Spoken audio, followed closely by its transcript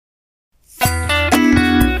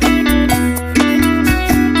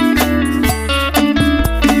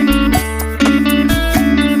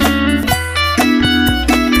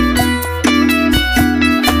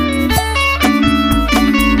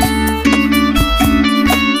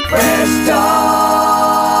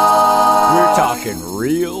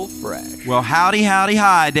Well, howdy,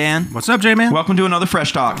 hi, Dan. What's up, J-Man? Welcome to another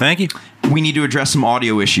Fresh Talk. Thank you. We need to address some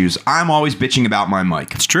audio issues. I'm always bitching about my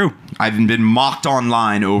mic. It's true. I've been mocked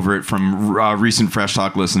online over it from recent Fresh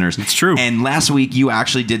Talk listeners. It's true. And last week, you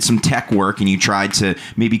actually did some tech work, and you tried to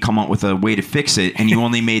maybe come up with a way to fix it, and you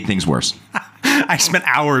only made things worse. I spent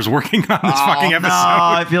hours working on this fucking episode. No,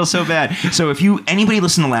 I feel so bad. So if anybody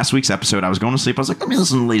listened to last week's episode, I was going to sleep. I was like, let me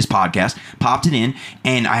listen to the latest podcast. Popped it in,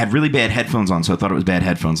 and I had really bad headphones on, so I thought it was bad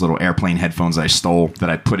headphones, little airplane headphones that I stole that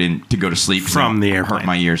I put in to go to sleep. From the airplane. Hurt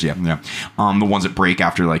my ears, yeah. The ones that break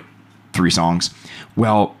after like 3 songs.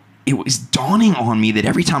 Well, it was dawning on me that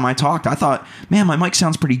every time I talked, I thought, man, my mic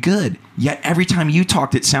sounds pretty good. Yet every time you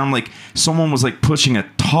talked, it sounded like someone was like pushing a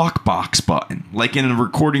talk box button. Like in a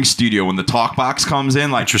recording studio when the talk box comes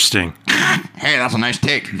in, like, interesting. Hey, that's a nice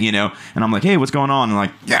take, you know? And I'm like, hey, what's going on? And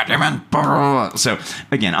like, yeah, man. So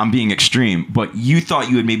again, I'm being extreme, but you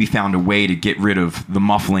thought you had maybe found a way to get rid of the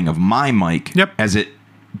muffling of my mic as it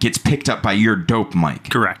gets picked up by your dope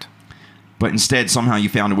mic. Correct. But instead, somehow you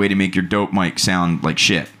found a way to make your dope mic sound like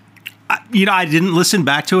shit. I didn't listen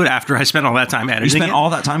back to it after I spent all that time editing it. You spent all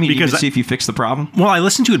that time? You didn't see if you fixed the problem? Well, I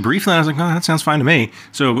listened to it briefly, and I was like, oh, that sounds fine to me.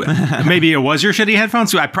 So maybe it was your shitty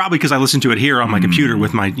headphones? So because I listened to it here on my computer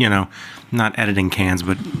with my, not editing cans,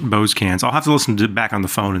 but Bose cans. I'll have to listen to it back on the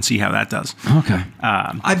phone and see how that does. Okay.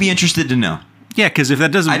 I'd be interested to know. Yeah, because if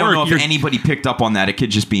that doesn't work... I don't know if anybody picked up on that. It could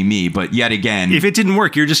just be me, but yet again... If it didn't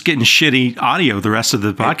work, you're just getting shitty audio the rest of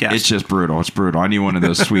the podcast. It's just brutal. It's brutal. I need one of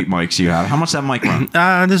those sweet mics you have. How much that mic run?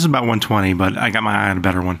 This is about 120, but I got my eye on a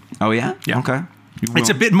better one. Oh, yeah? Yeah. Okay. It's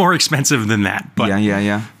a bit more expensive than that. But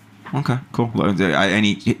Yeah. Okay, cool.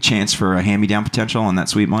 Any chance for a hand-me-down potential on that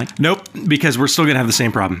sweet mic? Nope, because we're still going to have the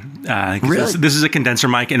same problem. Really? This is a condenser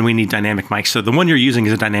mic, and we need dynamic mics. So the one you're using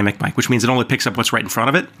is a dynamic mic, which means it only picks up what's right in front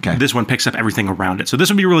of it. Okay. This one picks up everything around it. So this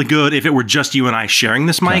would be really good if it were just you and I sharing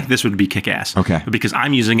this mic. This would be kick-ass. Okay. But because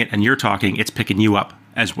I'm using it and you're talking, it's picking you up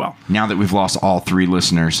as well. Now that we've lost all 3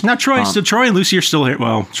 listeners. Now, Troy and Lucy are still here.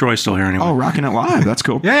 Well, Troy's still here anyway. Oh, rocking it live. That's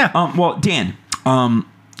cool. Yeah. Well, Dan,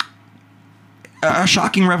 a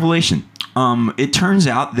shocking revelation. It turns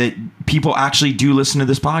out that people actually do listen to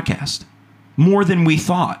this podcast more than we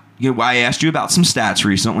thought. I asked you about some stats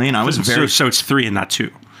recently, and I was so it's 3 and not 2,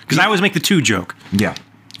 because I always make the 2 joke. Yeah,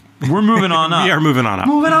 we're moving on up. We are moving on up.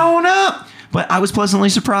 Moving on up. But I was pleasantly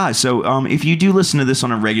surprised. So if you do listen to this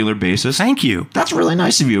on a regular basis, thank you. That's really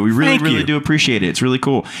nice of you. We really do appreciate it. It's really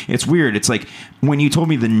cool. It's weird. It's like when you told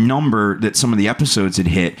me the number that some of the episodes had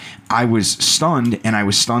hit, I was stunned, and I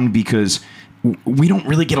was stunned because we don't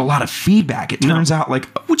really get a lot of feedback. It turns out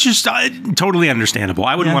which is totally understandable.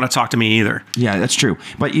 I wouldn't want to talk to me either. Yeah, that's true.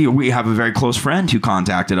 But we have a very close friend who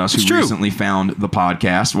contacted us who recently found the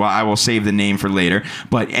podcast. Well, I will save the name for later.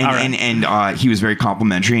 But and he was very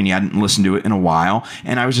complimentary, and he hadn't listened to it in a while.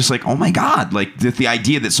 And I was just like, oh my God, like the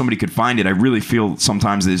idea that somebody could find it. I really feel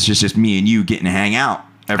sometimes that it's just me and you getting to hang out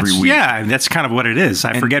every week. Yeah, that's kind of what it is.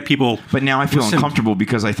 I forget people. But now I feel uncomfortable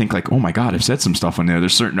because I think like, oh my God, I've said some stuff on there.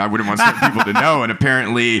 There's certain I wouldn't want certain people to know. And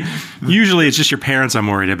apparently, usually it's just your parents I'm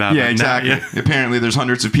worried about. Yeah, exactly. Apparently, there's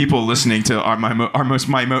hundreds of people listening to my most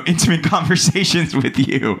intimate conversations with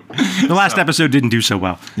you. The last episode didn't do so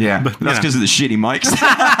well. Yeah, but that's because of the shitty mics.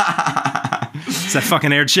 It's that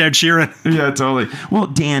fucking Ed Sheeran. Yeah, totally. Well,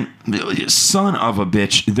 Dan, son of a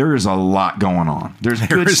bitch, there is a lot going on. There's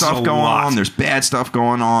good stuff going on. There's bad stuff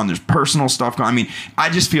going on. There's personal stuff going on. I mean, I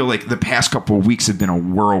just feel like the past couple of weeks have been a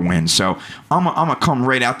whirlwind. So I'm going to come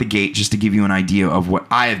right out the gate just to give you an idea of what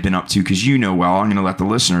I have been up to, because you know well. I'm going to let the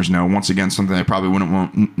listeners know. Once again, something I probably wouldn't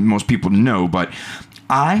want most people to know. But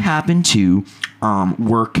I happen to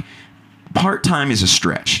work... Part-time is a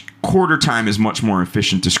stretch. Quarter-time is much more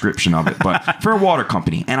efficient description of it, but for a water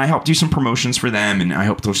company. And I help do some promotions for them, and I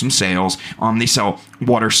help do some sales. They sell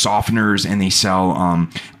water softeners, and they sell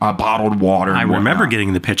bottled water. I remember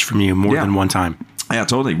getting the pitch from you more than one time. Yeah,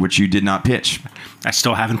 totally, which you did not pitch. I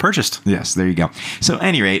still haven't purchased. Yes, there you go. So at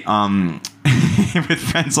any rate, with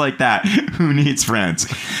friends like that, who needs friends?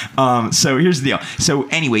 So here's the deal. So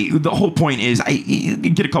anyway, the whole point is I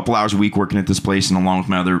get a couple hours a week working at this place, and along with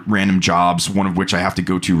my other random jobs, one of which I have to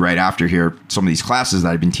go to right after here, some of these classes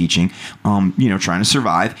that I've been teaching, trying to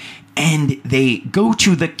survive. And they go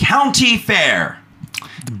to the county fair.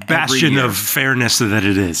 The bastion of fairness that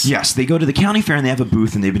it is. Yes, they go to the county fair and they have a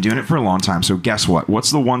booth, and they've been doing it for a long time. So guess what?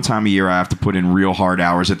 What's the one time a year I have to put in real hard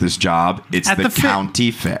hours at this job? It's the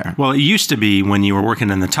county fair. Well, it used to be when you were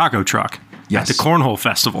working in the taco truck. Yes. At the Cornhole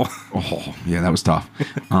Festival. Oh, yeah, that was tough.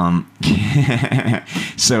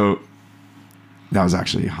 So That was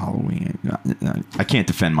actually Halloween. I can't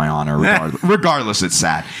defend my honor regardless. It's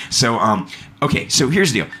sad. So, okay, so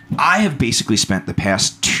here's the deal. I have basically spent the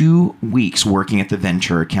past 2 weeks working at the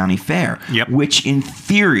Ventura County Fair, which in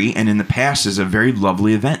theory and in the past is a very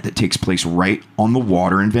lovely event that takes place right on the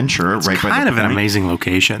water in Ventura. It's right kind by the of an amazing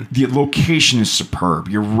location. The location is superb.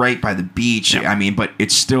 You're right by the beach. I mean, but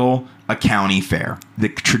it's still a county fair. The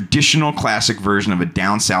traditional classic version of a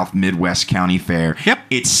down south Midwest county fair.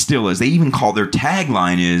 It still is. They even call their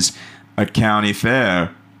tagline is a county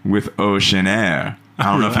fair with ocean air.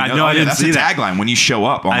 I don't know if you know. I didn't see that's the tagline when you show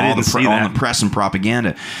up on all the press and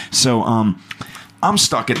propaganda. So I'm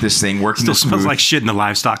stuck at this thing working. Still smells like shit in the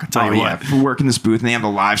livestock. I'll tell you what. Yeah, working this booth, and they have the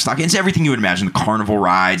livestock. It's everything you would imagine: the carnival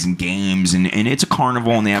rides and games, and it's a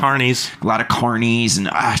carnival, and they have carnies, a lot of carnies, and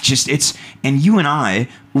it's. And you and I,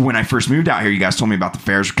 when I first moved out here, you guys told me about the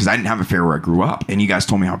fairs because I didn't have a fair where I grew up, and you guys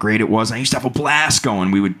told me how great it was. And I used to have a blast going.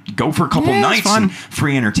 We would go for a couple nights, and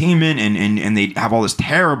free entertainment, and they'd have all this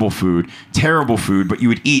terrible food, but you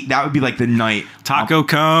would eat. That would be like the night taco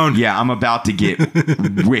cone. Yeah, I'm about to get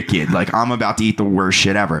wicked. Like I'm about to eat the worst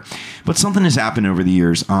shit ever. But something has happened over the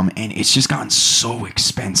years, and it's just gotten so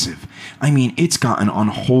expensive. I mean, it's gotten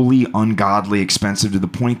unholy, ungodly expensive to the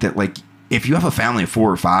point that like, if you have a family of 4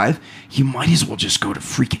 or 5, you might as well just go to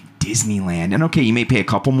freaking Disneyland. And okay, you may pay a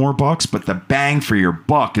couple more bucks, but the bang for your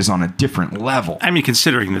buck is on a different level. I mean,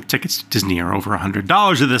 considering the tickets to Disney are over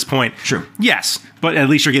 $100 at this point. True. Yes, but at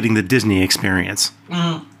least you're getting the Disney experience.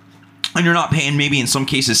 And you're not paying maybe in some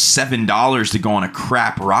cases $7 to go on a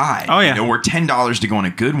crap ride. Oh, yeah. Or $10 to go on a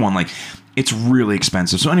good one. Like, it's really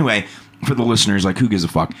expensive. So anyway, for the listeners, like, who gives a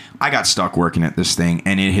fuck? I got stuck working at this thing,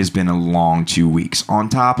 and it has been a long 2 weeks. On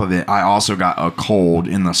top of it, I also got a cold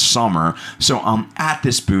in the summer. So I'm at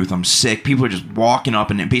this booth. I'm sick. People are just walking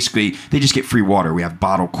up, and basically, they just get free water. We have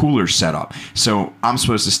bottle coolers set up. So I'm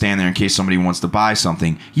supposed to stand there in case somebody wants to buy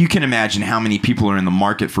something. You can imagine how many people are in the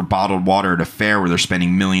market for bottled water at a fair where they're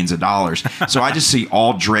spending millions of dollars. So I just see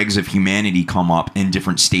all dregs of humanity come up in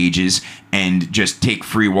different stages and just take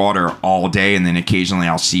free water all day, and then occasionally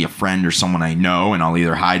I'll see a friend or someone I know, and I'll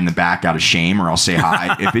either hide in the back out of shame or I'll say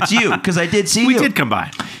hi if it's you, because I did see you. We did come by.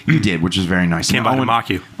 You did, which was very nice. Came by to mock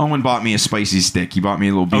you. Owen bought me a spicy stick. He bought me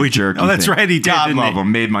a little beef jerky. Oh, that's thing. right, he did. God love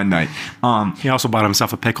him. Made my night. He also bought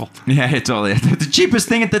himself a pickle. Yeah, it's all the cheapest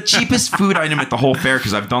thing, the cheapest food item at the whole fair,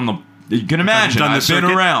 because I've done the. You can imagine. I've been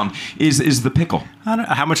around. Is the pickle?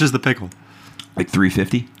 How much is the pickle? Like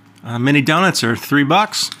 $3.50. Mini donuts are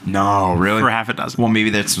 $3. No, really? For half a dozen. Well,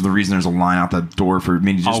 maybe that's the reason there's a line out the door for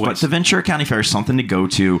mini donuts. But the Ventura County Fair is something to go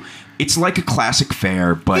to. It's like a classic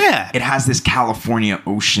fair, but it has this California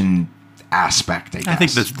ocean aspect, I guess. I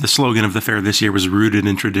think the slogan of the fair this year was rooted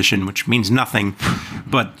in tradition, which means nothing.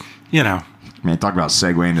 But, you know. Man, talk about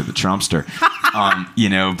segue into the Trumpster.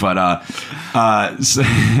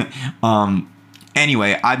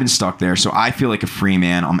 Anyway, I've been stuck there, so I feel like a free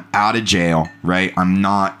man. I'm out of jail, right? I'm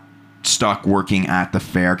not stuck working at the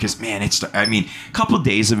fair because, man, a couple of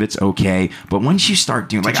days of it's okay, but once you start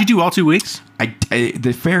doing, did you do all 2 weeks?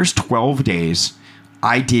 The fair's 12 days.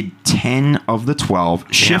 I did 10 of the 12.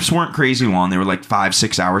 Yeah. Shifts weren't crazy long. They were like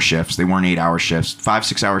 5-6 hour shifts. They weren't 8 hour shifts,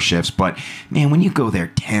 5-6 hour shifts. But man, when you go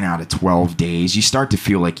there 10 out of 12 days, you start to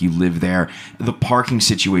feel like you live there. The parking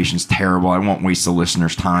situation's terrible. I won't waste the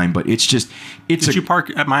listeners' time, but it's just, Did you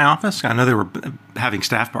park at my office? I know they were having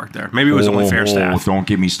staff park there. Maybe it was only fair staff. Don't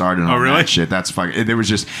get me started on that shit. That's fucking, there was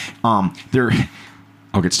just,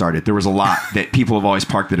 I'll get started. There was a lot that people have always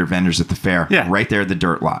parked that are vendors at the fair. Yeah. Right there at the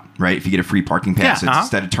dirt lot, right? If you get a free parking pass,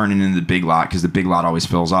 instead of turning into the big lot, because the big lot always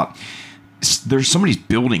fills up. There's somebody's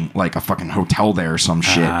building like a fucking hotel there or some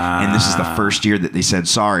shit. And this is the first year that they said,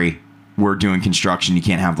 sorry, we're doing construction. You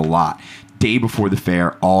can't have the lot. Day before the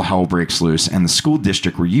fair, all hell breaks loose. And the school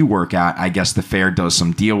district where you work at, I guess the fair does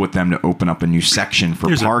some deal with them to open up a new section for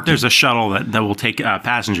parking. There's a shuttle that will take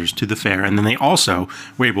passengers to the fair. And then they also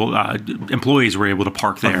were able, employees were able to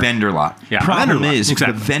park there. A vendor lot. Yeah, Problem is,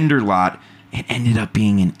 the vendor lot, it ended up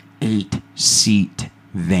being an 8-seat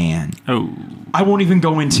van. Oh. I won't even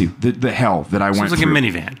go into the hell that I went through. It was like a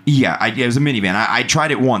minivan. Yeah, it was a minivan. I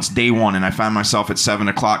tried it once, day one, and I found myself at 7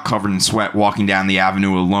 o'clock covered in sweat walking down the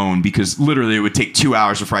avenue alone because literally it would take 2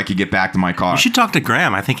 hours before I could get back to my car. You should talk to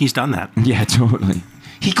Graham. I think he's done that. Yeah, totally.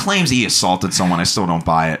 He claims he assaulted someone. I still don't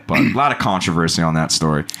buy it, but a lot of controversy on that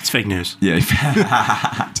story. It's fake news. Yeah,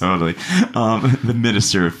 totally. The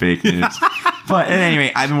minister of fake news. But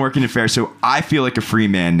anyway, I've been working at fair, so I feel like a free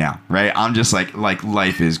man now, right? I'm just like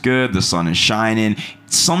life is good. The sun is shining.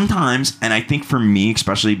 sometimes, and I think for me,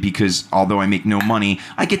 especially because although I make no money,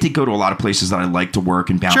 I get to go to a lot of places that I like to work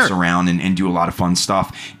and bounce around and do a lot of fun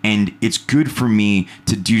stuff. And it's good for me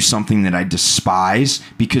to do something that I despise,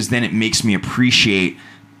 because then it makes me appreciate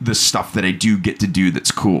the stuff that I do get to do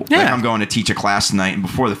that's cool. Yeah. Like I'm going to teach a class tonight, and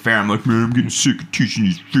before the fair, I'm like, man, I'm getting sick of teaching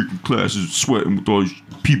these freaking classes, sweating with all these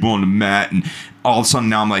people on the mat, and all of a sudden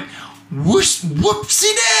now I'm like, whoopsie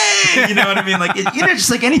day, you know what I mean? Like, just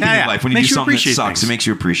like anything in life, when you do something that sucks, it makes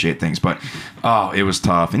you appreciate things. But it was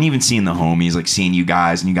tough, and even seeing the homies, like seeing you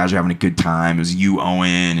guys, and you guys are having a good time. It was you,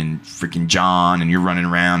 Owen, and freaking John, and you're running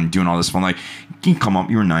around and doing all this fun. Like, you can come up,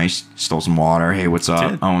 you were nice, stole some water. Hey, what's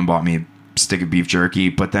up? Owen bought me a stick of beef jerky,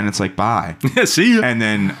 but then it's like, bye. See ya. And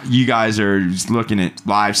then you guys are just looking at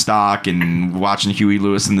livestock and watching Huey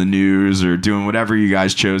Lewis in the news, or doing whatever you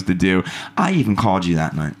guys chose to do. I even called you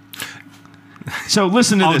that night. So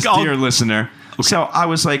listen to this, dear listener. Okay. So I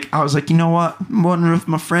was like, you know what? I'm wondering if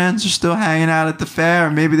my friends are still hanging out at the fair,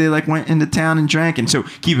 or maybe they like went into town and drank. And so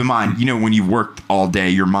keep in mind, you know, when you've worked all day,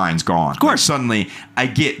 your mind's gone. Of course. Like suddenly I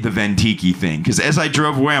get the Ventiki thing, because as I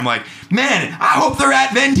drove away, I'm like, man, I hope they're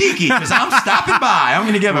at Ventiki, because I'm stopping by. I'm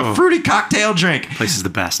going to get a fruity cocktail drink. Place is the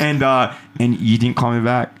best. And you didn't call me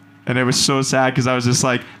back. And it was so sad, because I was just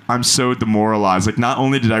like, I'm so demoralized. Like, not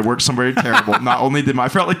only did I work somewhere terrible, not only did I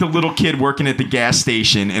felt like the little kid working at the gas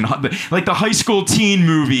station, and like the high school teen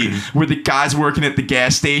movie where the guy's working at the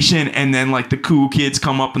gas station, and then like the cool kids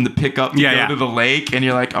come up in the pickup to go to the lake, and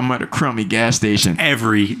you're like, I'm at a crummy gas station.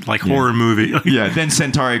 Every horror movie. Then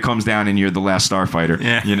Centauri comes down and you're the last starfighter.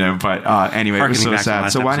 Yeah. You know, but anyway, it was so sad.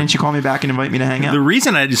 So why didn't you call me back and invite me to hang out? The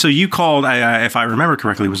reason so you called, if I remember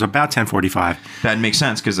correctly, was about 10:45. That makes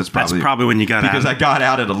sense, because that's probably when you got out. Because I got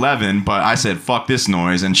out at 11, but I said, fuck this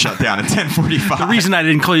noise, and shut down at 10:45. The reason I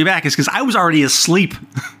didn't call you back is because I was already asleep.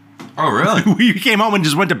 Oh, really? We came home and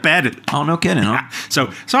just went to bed. Oh, no kidding, huh?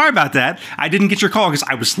 So, sorry about that. I didn't get your call because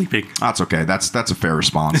I was sleeping. That's okay. That's a fair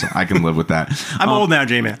response. I can live with that. I'm old now,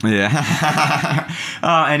 J-Man. Yeah.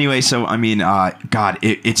 Anyway, so, I mean, God,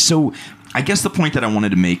 it's so... I guess the point that I wanted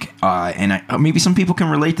to make, and maybe some people can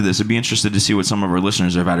relate to this. I'd be interested to see what some of our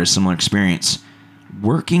listeners have had a similar experience.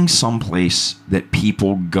 Working someplace that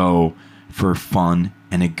people go for fun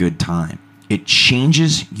and a good time, it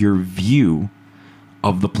changes your view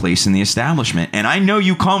of the place and the establishment. And I know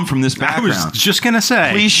you come from this background. I was just going to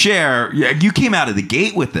say. Please share. You came out of the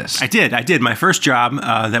gate with this. I did. My first job,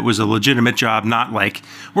 that was a legitimate job, not like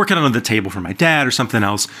working under the table for my dad or something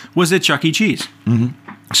else, was at Chuck E. Cheese.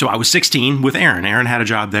 Mm-hmm. So I was 16 with Aaron. Aaron had a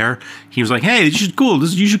job there. He was like, hey, you should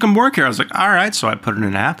come work here. I was like, all right. So I put in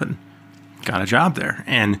an app and got a job there.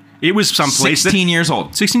 And it was someplace 16 years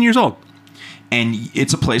old. 16 years old. And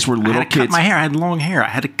it's a place where little kids... cut my hair. I had long hair. I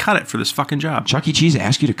had to cut it for this fucking job. Chuck E. Cheese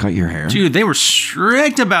asked you to cut your hair? Dude, they were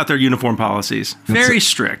strict about their uniform policies. Very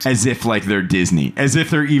strict. As if like they're Disney. As if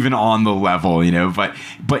they're even on the level, you know.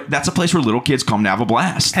 But that's a place where little kids come to have a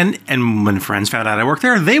blast. And when friends found out I worked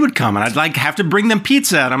there, they would come. And I'd like have to bring them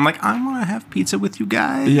pizza. And I'm like, I want to have pizza with you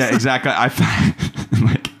guys. Yeah, exactly.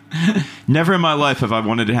 Never in my life have I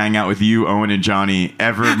wanted to hang out with you, Owen, and Johnny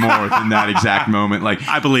ever more than that exact moment. Like,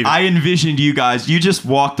 I believe it. I envisioned you guys. You just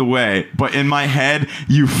walked away, but in my head,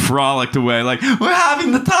 you frolicked away. Like, we're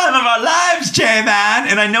having the time of our lives, J-Man.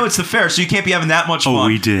 And I know it's the fair, so you can't be having that much fun. Oh,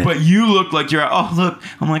 we did. But you look like you're. Oh, look.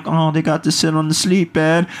 I'm like, oh, they got to sit on the sleep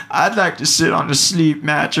bed. I'd like to sit on the sleep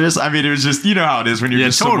mattress. I mean, it was just, you know how it is when you're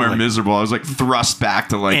just somewhere miserable. I was like thrust back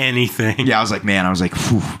to like anything. Yeah, I was like,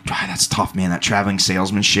 whew, that's tough, man. That traveling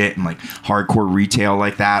salesman shit and like hardcore retail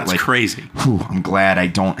like that. That's like crazy. Whew, I'm glad I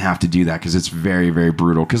don't have to do that, because it's very, very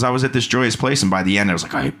brutal. Because I was at this joyous place, and by the end I was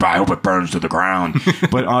like, I hope it burns to the ground.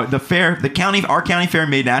 But the fair, our county fair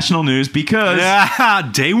made national news because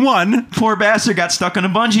day one, poor bastard got stuck on a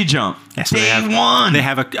bungee jump. Yeah, so day one. They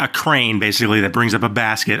have a crane basically that brings up a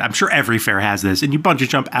basket. I'm sure every fair has this, and you bungee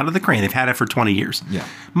jump out of the crane. They've had it for 20 years. Yeah.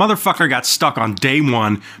 Motherfucker got stuck on day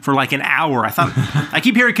one for like an hour. I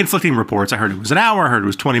keep hearing conflicting reports. I heard it was an hour. I heard it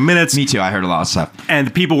was 20 minutes. Me too. I heard a lot of stuff. And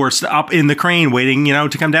the people were up in the crane waiting,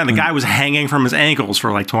 to come down. The guy was hanging from his ankles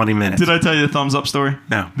for like 20 minutes. Did I tell you the thumbs up story?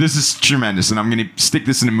 No. This is tremendous, and I'm going to stick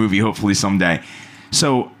this in a movie hopefully someday.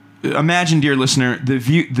 So imagine, dear listener,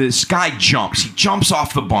 this guy jumps. He jumps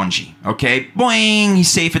off the bungee, okay? Boing! He's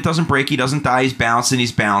safe. It doesn't break. He doesn't die. He's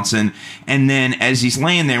bouncing. And then as he's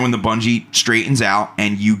laying there, when the bungee straightens out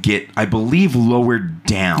and you get, I believe, lowered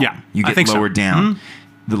down. Yeah, you get lowered down.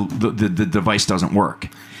 Mm-hmm. The device doesn't work.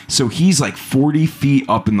 So he's like 40 feet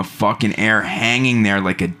up in the fucking air, hanging there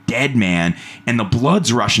like a dead man, and the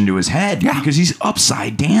blood's rushing to his head because he's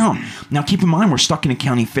upside down. Now, keep in mind, we're stuck in a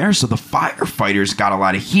county fair, so the firefighters got a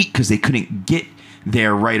lot of heat because they couldn't get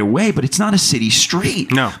there right away, but it's not a city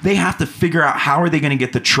street. No. They have to figure out how are they going to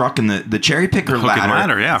get the truck and the cherry picker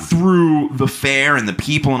ladder through the fair and the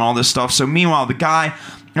people and all this stuff. So meanwhile, the guy,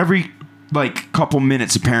 every like couple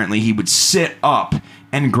minutes, apparently, he would sit up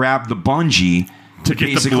and grab the bungee to get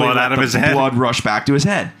basically the blood out of his head. Blood rush back to his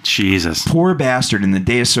head. Jesus. Poor bastard. In the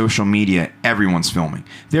day of social media, everyone's filming.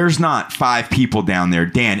 There's not 5 people down there.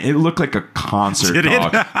 Dan, it looked like a concert. Did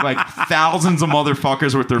dog. it? Like thousands of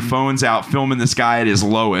motherfuckers with their phones out filming this guy at his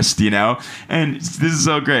lowest, you know? And this is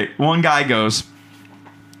so great. One guy goes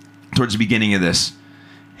towards the beginning of this,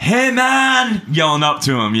 "Hey man," yelling up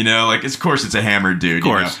to him, you know, like of course it's a hammered dude. Of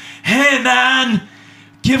course. You know? "Hey man,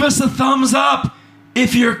 give us a thumbs up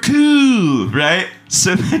if you're cool," right?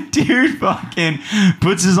 So the dude fucking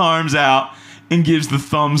puts his arms out and gives the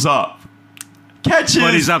thumbs up. Catches.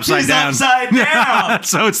 But he's upside down. Upside down.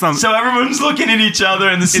 So it's thumbs. So everyone's looking at each other,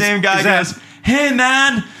 and the same guy goes, "Hey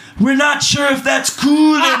man, we're not sure if that's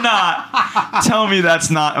cool or not." Tell me that's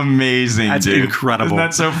not amazing, that's dude. Incredible. Isn't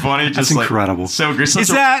that so funny? That's Just incredible. So great.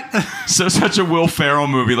 Such a Will Ferrell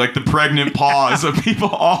movie, like the pregnant pause of people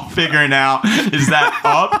all figuring out, is that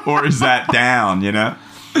up or is that down, you know?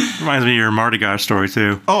 Reminds me of your Mardi Gras story,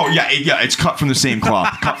 too. Oh, yeah, it's cut from the same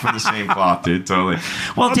cloth. Cut from the same cloth, dude, totally.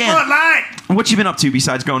 Well, Dan, what you been up to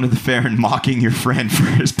besides going to the fair and mocking your friend for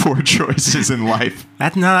his poor choices in life?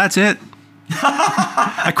 That's it.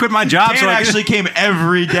 I quit my job. Dan actually came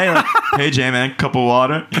every day like, "Hey, Jay, man, cup of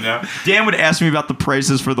water?" You know? Dan would ask me about the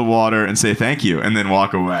prices for the water and say thank you and then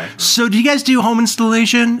walk away. So do you guys do home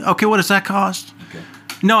installation? Okay, what does that cost? Okay.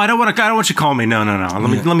 No, I don't want you to call me. No.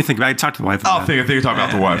 Let me think about it. Talk to the wife. I think you're talking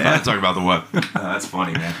about the wife. Yeah. Talk about the wife. That's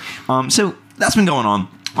funny, man. So that's been going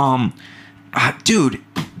on. Dude,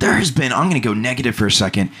 there has been, I'm going to go negative for a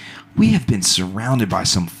second. We have been surrounded by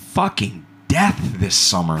some fucking death this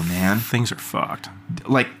summer, man. Things are fucked.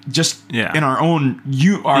 Like just in our own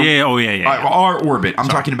our orbit. I'm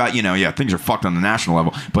talking about, things are fucked on the national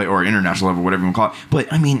level, or international level, whatever you want to call it.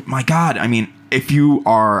 But I mean, my God, if you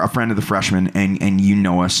are a friend of the Freshmen and you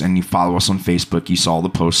know us and you follow us on Facebook, you saw the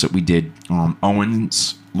posts that we did.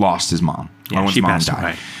 Owens lost his mom. Yeah, Owen's she mom passed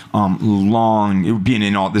died.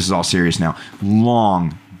 away. This is all serious now.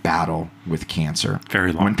 Long battle with cancer.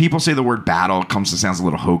 Very long. When people say the word battle, it sounds a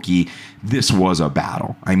little hokey. This was a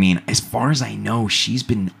battle. I mean, as far as I know, she's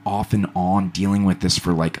been off and on dealing with this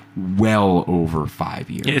for like well over 5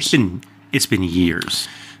 years. Yeah, it's been years.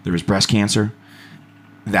 There was breast cancer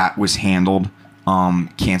that was handled.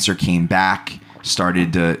 Cancer came back,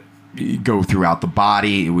 started to go throughout the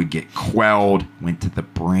body. It would get quelled, went to the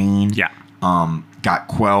brain. Yeah. Got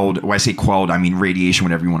quelled. When I say quelled, I mean radiation,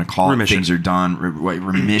 whatever you want to call it. Remission. Things are done.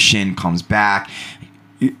 Remission comes back.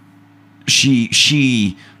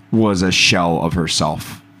 She was a shell of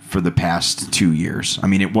herself for the past 2 years. I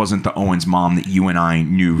mean, it wasn't the Owens mom that you and I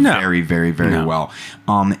knew very, very, very well.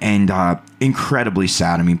 And incredibly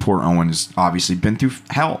sad. I mean, poor Owen has obviously been through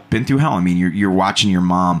hell. I mean, you're watching your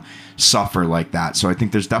mom suffer like that. So I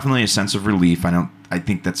think there's definitely a sense of relief. I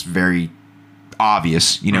think that's very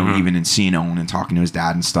obvious, even in seeing Owen and talking to his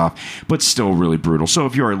dad and stuff, but still really brutal. So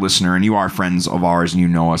if you're a listener and you are friends of ours and you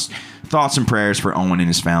know us, thoughts and prayers for Owen and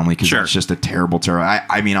his family, because it's just a terrible terror.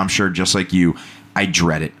 I mean, I'm sure just like you, I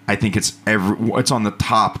dread it. I think it's on the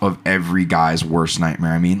top of every guy's worst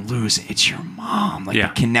nightmare. I mean, it's your mom. Like the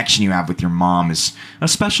connection you have with your mom is a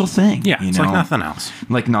special thing. Yeah, it's like nothing else.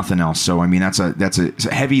 Like nothing else. So I mean, it's a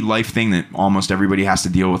heavy life thing that almost everybody has to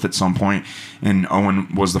deal with at some point. And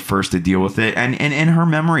Owen was the first to deal with it. And in her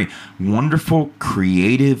memory, wonderful,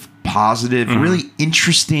 creative, positive, really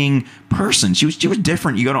interesting person. She was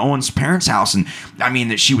different. You go to Owen's parents' house, and I mean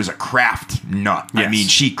that she was a craft nut. Yes. I mean,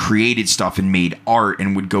 she created stuff and made art,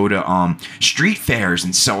 and would go to street fairs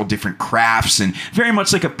and sell different crafts, and very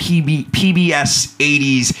much like a PBS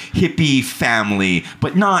 80s hippie family,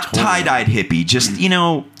 but not tie-dyed hippie. Just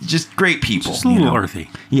just great people. Just a little earthy.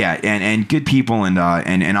 Yeah, and good people, and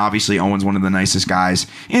obviously Owen's one of the nicest guys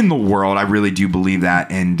in the world. I really do believe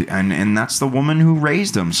that, and that's the woman who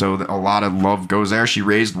raised him. So a lot of love goes there. She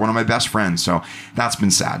raised one of my best friends, so that's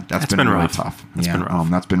been sad. That's been really rough. tough. That's been rough.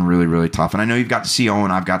 That's been really, really tough. And I know you've got to see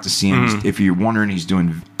Owen. I've got to see him. If you're wondering,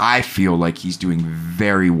 I feel like he's doing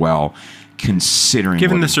very well, considering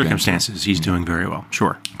given the circumstances. He's doing very well.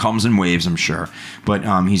 Sure, comes in waves, I'm sure, but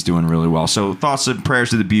he's doing really well. So thoughts and prayers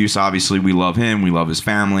to the Buse. Obviously, we love him. We love his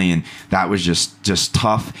family, and that was just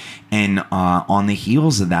tough. And on the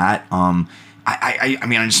heels of that, I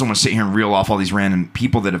mean, I just don't want to sit here and reel off all these random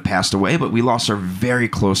people that have passed away, but we lost our very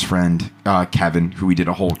close friend, Kevin, who we did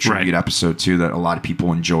a whole tribute episode to that a lot of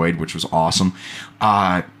people enjoyed, which was awesome.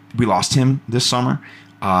 We lost him this summer.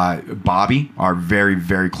 Bobby, our very,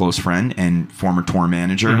 very close friend and former tour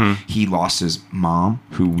manager, he lost his mom,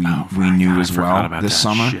 who we knew as well this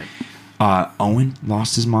summer. Shit. Owen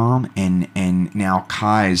lost his mom, and now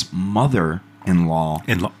Kai's mother-in-law,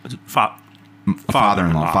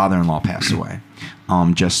 father-in-law passed away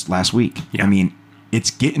just last week. Yeah. I mean,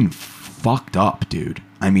 it's getting fucked up, dude.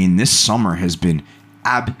 I mean, this summer has been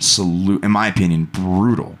absolute, in my opinion,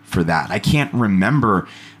 brutal for that. I can't remember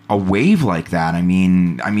a wave like that. I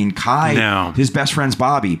mean, Kai, his best friend's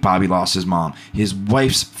Bobby lost his mom. His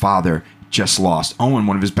wife's father just lost. Owen,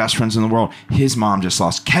 one of his best friends in the world, his mom just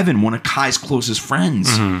lost. Kevin, one of Kai's closest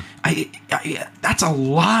friends. That's a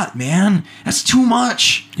lot, man. That's too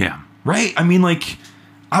much. Yeah. Right? I mean, like,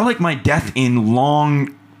 I like my death in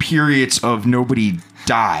long periods of nobody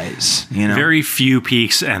dies, you know? Very few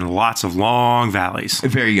peaks and lots of long valleys.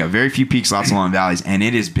 There you go. Very few peaks, lots of long valleys. And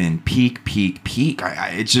it has been peak. It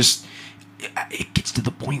gets to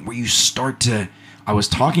the point where you start to... I was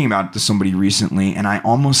talking about it to somebody recently, and I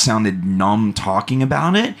almost sounded numb talking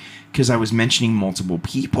about it because I was mentioning multiple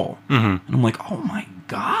people. And I'm like, oh my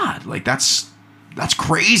God, like that's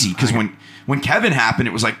crazy. Because when Kevin happened,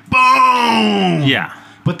 it was like, boom! Yeah.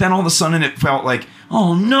 But then all of a sudden it felt like,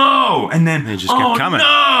 oh no! And then, they just kept coming.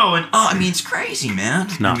 No! And I mean, it's crazy, man.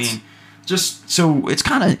 It's nuts. I mean, just, so it's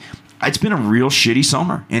been a real shitty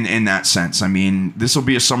summer in that sense. I mean, this will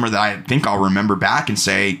be a summer that I think I'll remember back and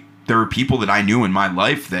say, there were people that I knew in my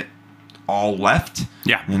life that all left.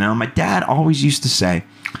 Yeah. You know, my dad always used to say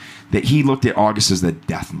that he looked at August as the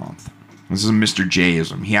death month. This is a Mr.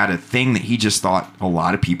 J-ism. He had a thing that he just thought a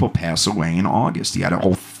lot of people pass away in August. He had a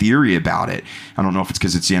whole theory about it. I don't know if it's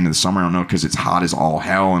because it's the end of the summer. I don't know because it's hot as all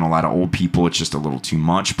hell and a lot of old people, it's just a little too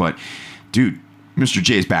much. But, dude, Mr.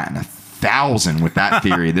 J's batting 1,000 with that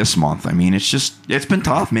theory this month. I mean, it's been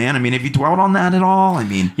tough, man. I mean, have you dwelled on that at all? I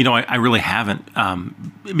mean, you know, I really haven't,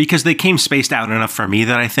 because they came spaced out enough for me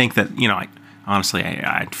that I think that, you know, honestly,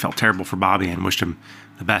 I felt terrible for Bobby and wished him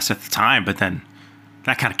the best at the time, but then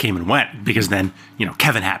that kind of came and went because then, you know,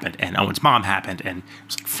 Kevin happened and Owen's mom happened and it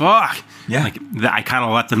was like, fuck. Yeah. Like, I kind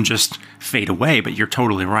of let them just fade away, but you're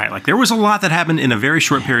totally right. Like, there was a lot that happened in a very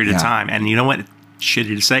short period of time, and you know what?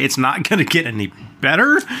 Shitty to say, it's not going to get any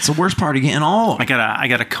better. It's the worst part of getting old. I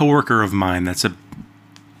got a coworker of mine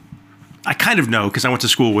I kind of know because I went to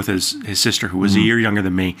school with his sister who was a year younger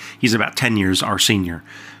than me. He's about 10 years our senior.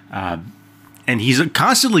 And he's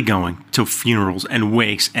constantly going to funerals and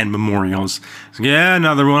wakes and memorials. He's like, yeah,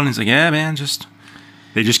 another one. He's like, yeah, man,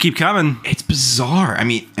 they just keep coming. It's bizarre. I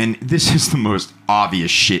mean, and this is the most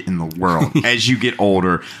obvious shit in the world. As you get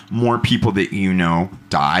older, more people that you know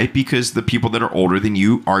die because the people that are older than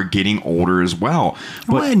you are getting older as well.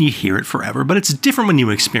 But, and you hear it forever, but it's different when you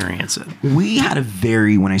experience it. We had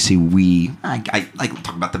when I say we, I like to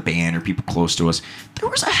talk about the band or people close to us. There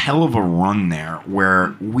was a hell of a run there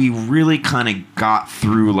where we really kind of got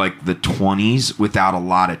through like the 20s without a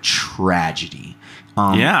lot of tragedy.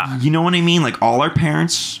 Yeah. You know what I mean? Like, all our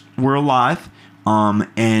parents were alive.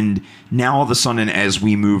 And now all of a sudden, as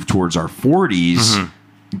we move towards our 40s,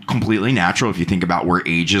 completely natural. If you think about where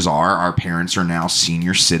ages are, our parents are now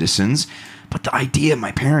senior citizens. But the idea of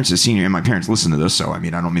my parents as senior, and my parents listen to this, so I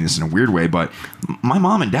mean, I don't mean this in a weird way, but my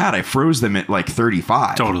mom and dad, I froze them at like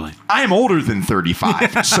 35. Totally. I am older than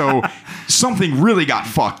 35, so something really got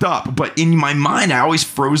fucked up. But in my mind, I always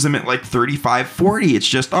froze them at like 35, 40. It's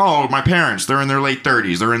just, oh, my parents, they're in their late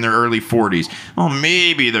 30s, they're in their early 40s. Oh,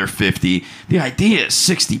 maybe they're 50. The idea is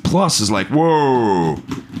 60 plus is like, whoa,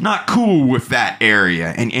 not cool with that area.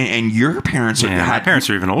 And your parents are... Yeah, my parents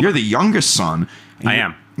are even older. You're the youngest son. I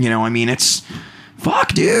am. You know, I mean, it's...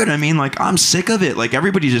 Fuck, dude. I mean, like, I'm sick of it. Like,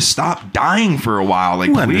 everybody just stop dying for a while.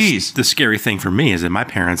 Like, please. The scary thing for me is that my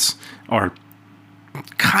parents are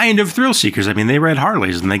kind of thrill seekers. I mean, they ride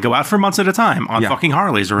Harleys and they go out for months at a time on fucking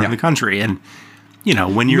Harleys around the country. And, you know,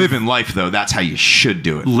 when you're... Living life, though, that's how you should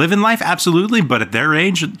do it. Living life, absolutely. But at their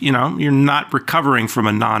age, you know, you're not recovering from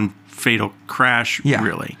a non-fatal crash,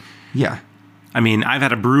 really. Yeah. I mean, I've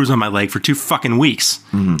had a bruise on my leg for 2 fucking weeks.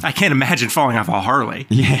 I can't imagine falling off a Harley.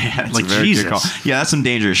 Yeah, that's like, a very Jesus. good call. Yeah, that's some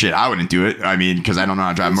dangerous shit. I wouldn't do it. I mean, because I don't know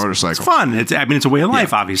how to drive a motorcycle. It's fun. It's a way of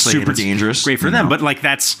life, obviously. Super dangerous. Great for them. But like,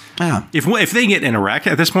 that's if they get in a wreck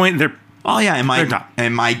at this point, they're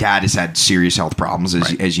and my dad has had serious health problems,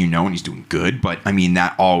 as you know, and he's doing good. But I mean,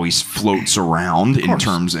 that always floats around in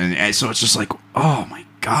terms, and so it's just like, oh my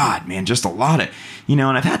God, man, just a lot of, you know,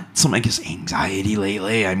 and I've had some, I guess, anxiety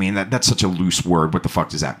lately. I mean, that's such a loose word. What the fuck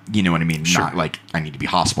does that, you know what I mean? Sure. Not like I need to be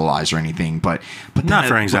hospitalized or anything, but not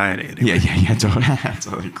for anxiety. Anyway. Yeah.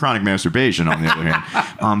 It's chronic masturbation on the other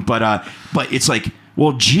hand. But it's like,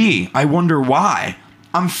 well, gee, I wonder why.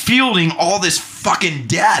 I'm fielding all this fucking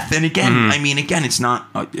death. And again, I mean, it's not,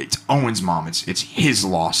 it's Owen's mom. It's his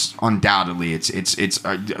loss, undoubtedly. It's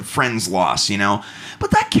a friend's loss, you know?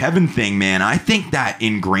 But that Kevin thing, man, I think that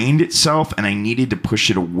ingrained itself, and I needed to push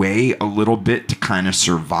it away a little bit to kind of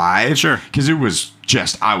survive. Sure. Because it was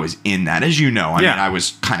just, I was in that. As you know, I mean, I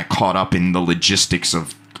was kind of caught up in the logistics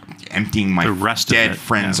of emptying my dead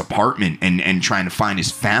friend's apartment and trying to find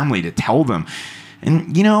his family to tell them.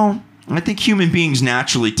 And, you know, I think human beings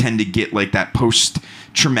naturally tend to get like that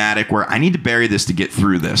post-traumatic where I need to bury this to get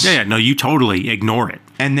through this. Yeah, no, you totally ignore it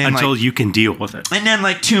and then until you can deal with it. And then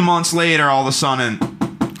like 2 months later, all of a sudden,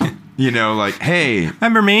 you know, like, hey.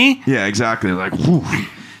 Remember me? Yeah, exactly. Like, whew.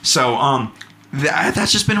 So,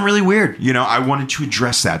 that's just been really weird. You know, I wanted to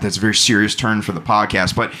address that. That's a very serious turn for the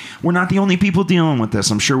podcast. But we're not the only people dealing with this.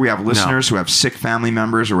 I'm sure we have listeners who have sick family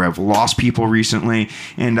members or have lost people recently.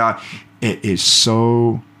 And it is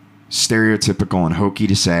so stereotypical and hokey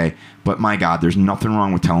to say, but my God, there's nothing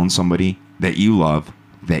wrong with telling somebody that you love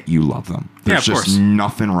them. There's just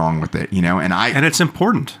nothing wrong with it, you know? And it's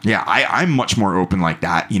important. Yeah, I'm much more open like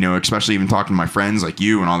that, you know, especially even talking to my friends like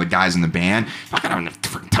you and all the guys in the band. I'm not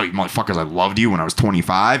going to tell you motherfuckers I loved you when I was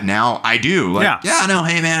 25. Now I do. Like, yeah, no,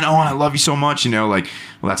 hey man, Owen, I love you so much, you know, like,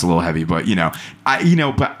 well, that's a little heavy, but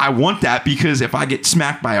but I want that because if I get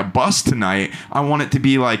smacked by a bus tonight, I want it to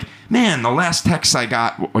be like, man, the last text I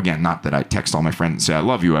got, well, again, not that I text all my friends and say I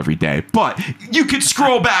love you every day, but you could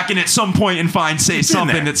scroll back and at some point and say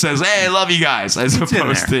something that says, hey, I love you guys, as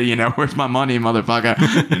opposed to, you know, where's my money,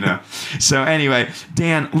 motherfucker, you know? So anyway,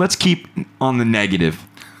 Dan, let's keep on the negative.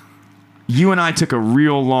 You and I took a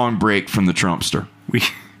real long break from the Trumpster.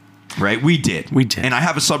 Right, we did, and I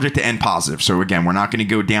have a subject to end positive. So again, we're not going to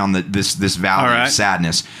go down this valley of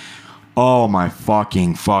sadness. Oh my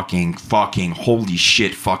fucking holy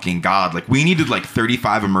shit fucking God. Like we needed like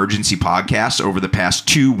 35 emergency podcasts over the past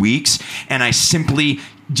 2 weeks, and I simply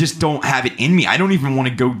just don't have it in me. I don't even want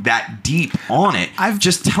to go that deep on it.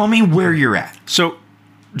 Just tell me where you're at. So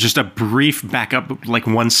just a brief backup, like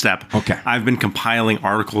one step. Okay. I've been compiling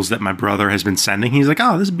articles that my brother has been sending. He's like,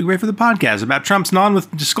 oh, this would be great for the podcast about Trump's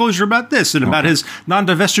non-disclosure about this and about his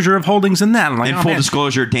non-divestiture of holdings and that. I'm like, in full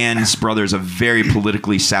disclosure, Dan's brother is a very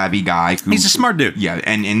politically savvy guy. He's a smart dude. Yeah,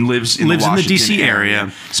 and lives in the D.C.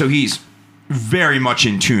 area. So he's very much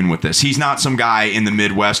in tune with this. He's not some guy in the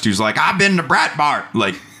Midwest who's like, I've been to Breitbart.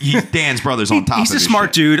 Like, Dan's brother's on top of it. He's a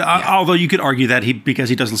smart dude, although you could argue that because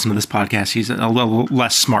he does listen to this podcast, he's a little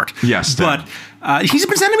less smart. Yes. But he's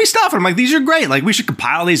been sending me stuff, and I'm like, these are great. Like, we should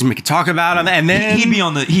compile these and we could talk about them. And then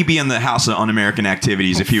he'd be in the House of Un-American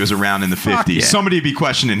Activities if he was around in the 50s. Yeah. Somebody would be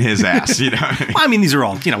questioning his ass, you know? Well, I mean, these are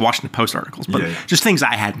all, you know, Washington Post articles, but just things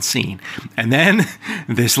I hadn't seen. And then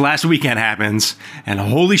this last weekend happens, and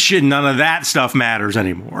holy shit, none of that stuff matters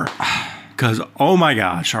anymore. Because, oh my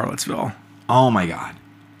God, Charlottesville. Oh my God.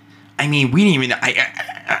 I mean, we didn't even...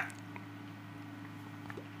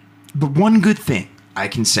 the one good thing I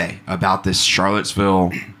can say about this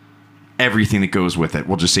Charlottesville, everything that goes with it,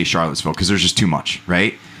 we'll just say Charlottesville, because there's just too much,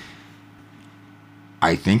 right?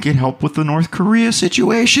 I think it helped with the North Korea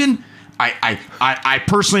situation. I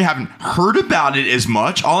personally haven't heard about it as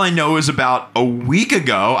much. All I know is about a week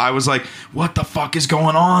ago, I was like, what the fuck is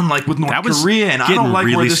going on, like, with North Korea? And I don't like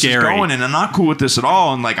where this is going, and I'm not cool with this at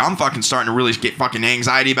all. And, like, I'm fucking starting to really get fucking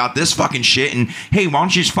anxiety about this fucking shit. And, hey, why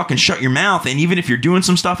don't you just fucking shut your mouth? And even if you're doing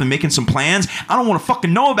some stuff and making some plans, I don't want to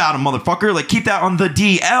fucking know about them, motherfucker. Like, keep that on the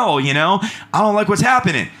DL, you know? I don't like what's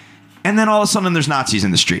happening. And then all of a sudden, there's Nazis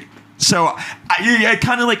in the street. So I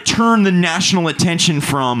kind of like turn the national attention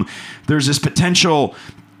from there's this potential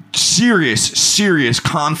serious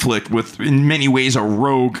conflict with, in many ways, a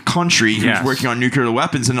rogue country who's working on nuclear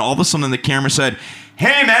weapons. And all of a sudden the camera said,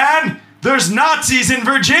 hey, man, there's Nazis in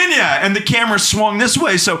Virginia. And the camera swung this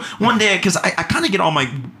way. So one day, because I kind of get all my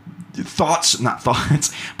not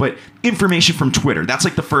thoughts, but information from Twitter. That's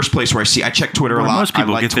like the first place where I check Twitter a lot. Most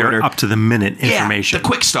people get their up-to-the-minute information. Yeah, the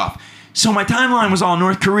quick stuff. So my timeline was all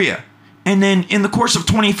North Korea. And then in the course of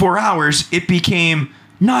 24 hours, it became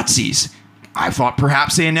Nazis. I thought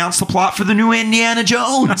perhaps they announced the plot for the new Indiana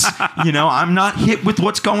Jones. You know, I'm not hit with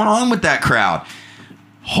what's going on with that crowd.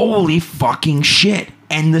 Holy fucking shit.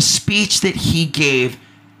 And the speech that he gave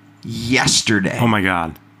yesterday. Oh, my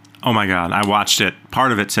God. I watched it.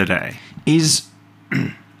 Part of it today.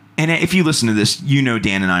 And if you listen to this, you know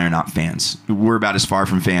Dan and I are not fans. We're about as far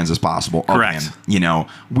from fans as possible. Correct. You know,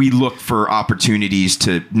 we look for opportunities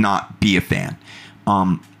to not be a fan.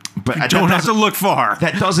 But you don't have to look far.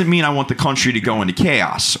 That doesn't mean I want the country to go into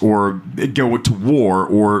chaos or go to war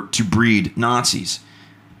or to breed Nazis.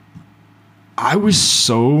 I was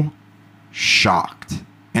so shocked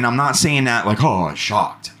And I'm not saying that like, oh, I'm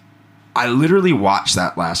shocked. I literally watched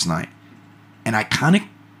that last night, and I kind of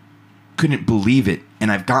couldn't believe it.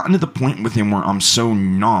 And I've gotten to the point with him where I'm so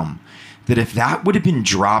numb that if that would have been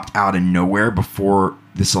dropped out of nowhere before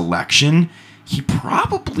this election, he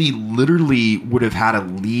probably literally would have had to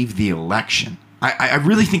leave the election. I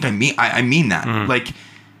really think I mean that. Like,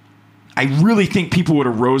 I really think people would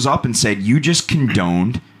have rose up and said, you just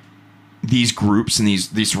condoned these groups and these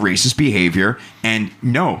racist behavior, and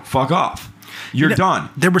no, fuck off. You're done.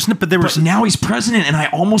 But now he's president, and I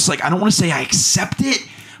almost like, I don't want to say I accept it,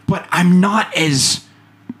 but I'm not as,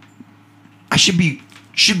 shouldn't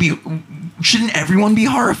everyone be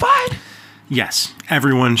horrified? Yes,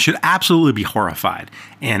 everyone should absolutely be horrified.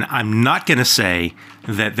 And I'm not going to say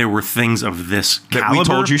that there were things of this caliber. That we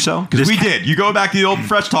told you so? Because we did. You go back to the old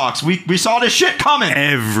Fresh Talks. We saw this shit coming.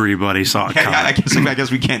 Everybody saw it coming. I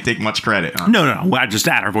guess we can't take much credit. Huh? No. I just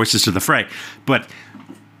add our voices to the fray. But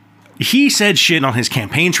he said shit on his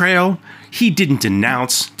campaign trail. He didn't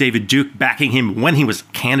denounce David Duke backing him when he was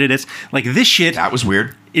candidate. Like, this shit... That was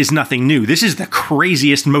weird. ...is nothing new. This is the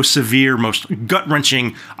craziest, most severe, most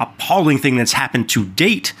gut-wrenching, appalling thing that's happened to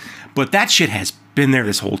date. But that shit has been there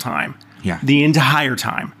this whole time. Yeah. The entire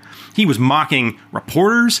time. He was mocking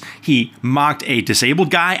reporters. He mocked a disabled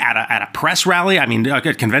guy at a press rally. I mean,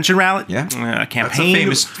 a convention rally. Yeah. A campaign.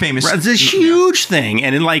 That's a famous. It's a huge thing.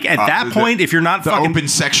 And at that point, if you're not the fucking... open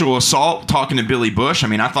sexual assault, talking to Billy Bush, I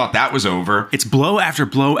mean, I thought that was over. It's blow after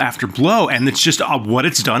blow after blow. And it's just what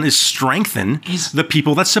it's done is strengthen the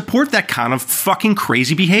people that support that kind of fucking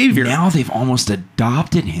crazy behavior. Now they've almost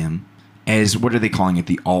adopted him as, what are they calling it,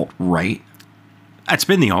 the alt-right? It's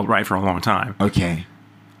been the alt-right for a long time. Okay.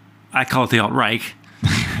 I call it the alt-right.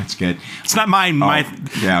 That's good. It's not my...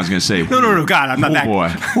 Yeah, I was going to say... No, God, I'm not that... Oh,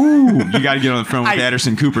 boy. Ooh, you got to get on the phone with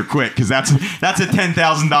Anderson Cooper quick, because that's a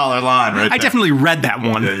 $10,000 line right there. I definitely read that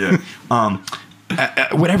one. Yeah.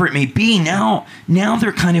 Whatever it may be, now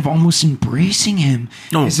they're kind of almost embracing him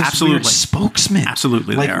as this absolutely. weird spokesman.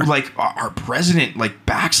 Absolutely, like, they are. Like, our president, like,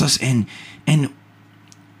 backs us, and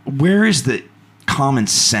where is the common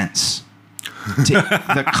sense?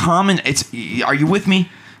 Are you with me?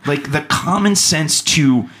 Like, the common sense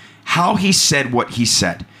to how he said what he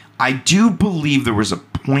said. I do believe there was a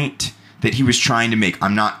point that he was trying to make.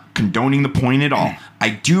 I'm not condoning the point at all. I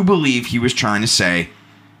do believe he was trying to say,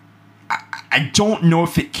 I don't know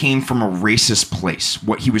if it came from a racist place,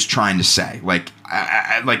 what he was trying to say. Like,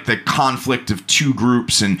 like the conflict of two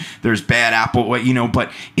groups and there's bad apple,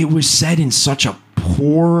 but it was said in such a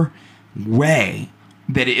poor way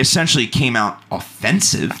that it essentially came out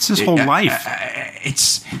offensive. That's his whole life.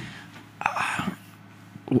 It's...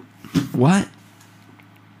 what?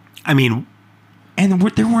 I mean... And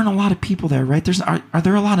there weren't a lot of people there, right? Are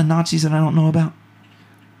there a lot of Nazis that I don't know about?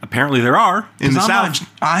 Apparently there are. In the South.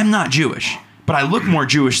 I'm not Jewish, but I look more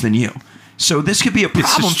Jewish than you. So this could be a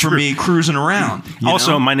problem for me cruising around.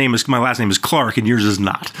 Also, my last name is Clark, and yours is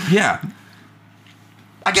not. Yeah.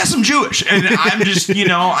 I guess I'm Jewish, and I'm just,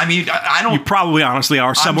 I don't... You probably honestly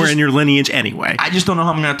are somewhere in your lineage anyway. I just don't know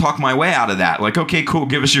how I'm going to talk my way out of that. Like, okay, cool,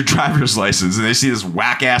 give us your driver's license. And they see this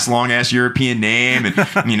whack-ass, long-ass European name and,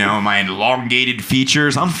 my elongated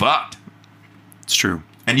features. I'm fucked. It's true.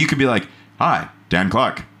 And you could be like, hi, Dan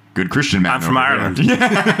Clark, good Christian man. I'm from Ireland.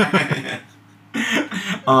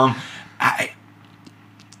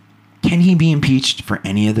 Can he be impeached for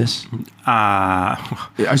any of this?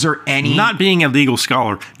 Is there any... Not being a legal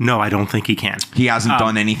scholar, no, I don't think he can. He hasn't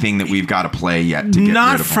done anything that we've got to play yet to get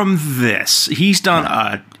not rid of from him. This. He's done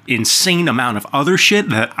an insane amount of other shit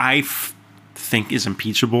that I think is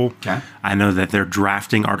impeachable. Okay. I know that they're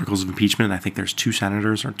drafting articles of impeachment. I think there's 2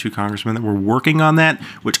 senators or 2 congressmen that were working on that,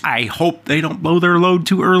 which I hope they don't blow their load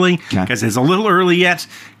too early, because it's a little early yet,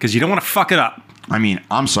 because you don't want to fuck it up. I mean,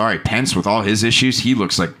 I'm sorry, Pence with all his issues, he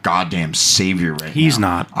looks like goddamn savior right now. He's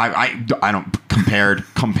not. I don't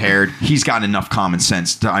compared. He's got enough common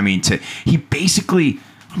sense he basically,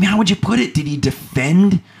 how would you put it? Did he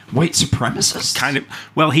defend white supremacists? Kind of.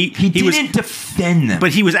 Well, he didn't defend them.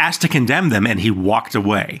 But he was asked to condemn them, and he walked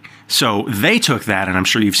away. So they took that, and I'm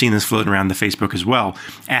sure you've seen this floating around the Facebook as well,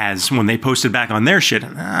 as when they posted back on their shit.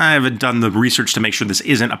 I haven't done the research to make sure this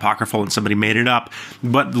isn't apocryphal and somebody made it up,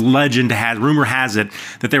 but rumor has it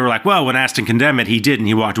that they were like, well, when asked to condemn it, he did, and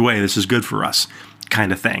he walked away. This is good for us.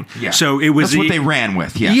 Kind of thing. Yeah. So it was... That's what they ran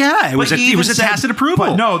with, yeah. Yeah, it was a tacit approval.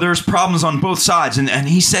 But no, there's problems on both sides, and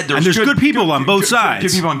he said there's good people on both sides.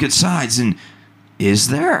 Good people on good sides, and is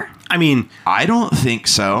there? I mean... I don't think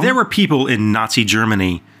so. There were people in Nazi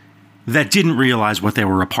Germany that didn't realize what they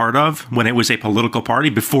were a part of when it was a political party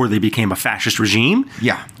before they became a fascist regime.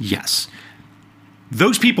 Yeah. Yes.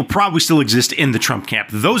 those people probably still exist in the Trump camp.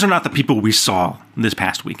 Those are not the people we saw this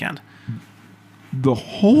past weekend. The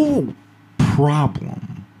whole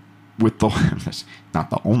problem with not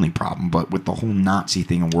the only problem, but with the whole Nazi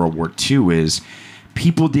thing in World War II is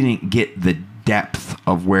people didn't get the depth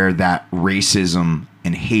of where that racism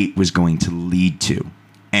and hate was going to lead to.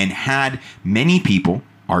 And had many people,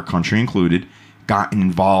 our country included, gotten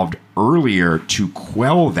involved earlier to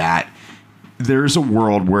quell that, there's a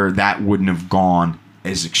world where that wouldn't have gone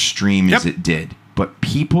as extreme as it did. But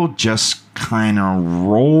people just kind of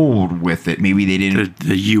rolled with it. Maybe they didn't.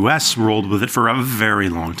 The U.S. rolled with it for a very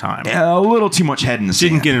long time. A little too much head in the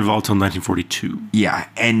sand. Didn't get involved till 1942. Yeah,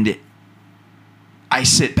 and I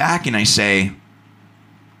sit back and I say,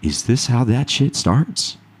 is this how that shit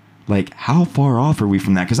starts? Like, how far off are we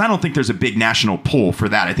from that? Because I don't think there's a big national pull for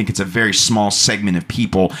that. I think it's a very small segment of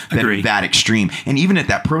people that are that extreme. And even at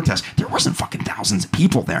that protest, there wasn't fucking thousands of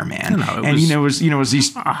people there, man. No, and it was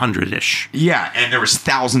these 100-ish. Yeah, and there was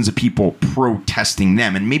thousands of people protesting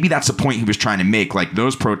them. And maybe that's the point he was trying to make. Like,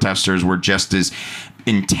 those protesters were just as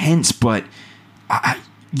intense, but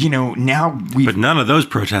now we. But none of those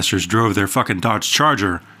protesters drove their fucking Dodge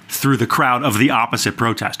Charger through the crowd of the opposite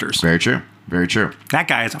protesters. Very true. Very true. That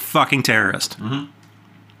guy is a fucking terrorist.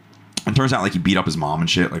 Mm-hmm. It turns out, like, he beat up his mom and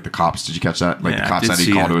shit. Like, the cops, did you catch that? Like, yeah, the cops said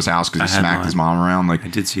he called to his house because he smacked his mom around. Like, I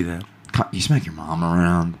did see that. You smack your mom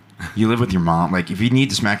around. You live with your mom. Like, if you need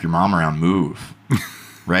to smack your mom around, move.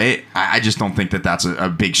 Right? I just don't think that that's a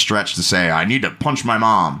big stretch to say, I need to punch my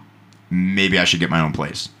mom. Maybe I should get my own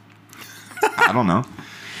place. I don't know.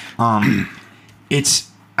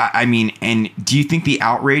 And do you think the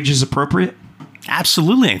outrage is appropriate?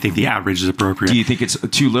 Absolutely, I think the outrage is appropriate. Do you think it's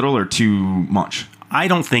too little or too much? I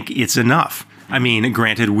don't think it's enough. I mean,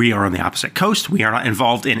 granted, we are on the opposite coast. We are not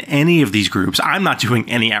involved in any of these groups. I'm not doing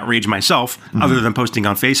any outrage myself, other than posting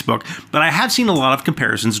on Facebook. But I have seen a lot of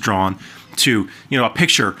comparisons drawn to, a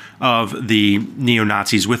picture of the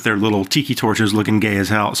neo-Nazis with their little tiki torches looking gay as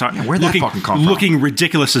hell. So, yeah, where'd that fucking come from? Looking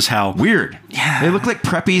ridiculous as hell. Weird. Yeah. They look like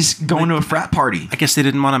preppies going to a frat party. I guess they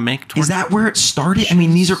didn't want to make torches. Is that where it started? I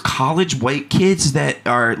mean, these are college white kids that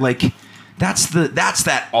are like, that's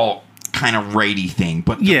that alt kind of righty thing.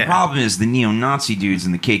 But the problem is the neo-Nazi dudes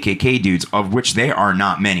and the KKK dudes, of which there are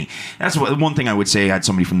not many. That's one thing I would say. I had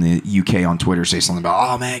somebody from the UK on Twitter say something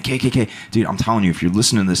about, oh man, KKK. Dude, I'm telling you, if you're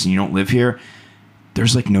listening to this and you don't live here,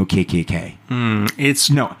 there's like no KKK.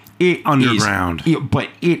 It underground. But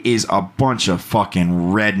it is a bunch of fucking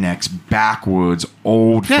rednecks, backwoods,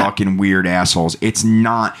 old fucking weird assholes. It's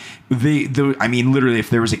not... I mean, literally,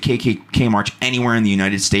 if there was a KKK march anywhere in the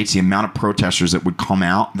United States, the amount of protesters that would come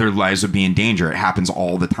out, their lives would be in danger. It happens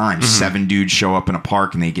all the time. Mm-hmm. 7 dudes show up in a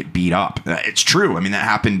park and they get beat up. It's true. I mean, that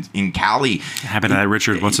happened in Cali. It happened to that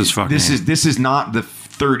Richard. What's his fucking name? This is not the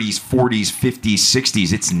 30s, 40s, 50s,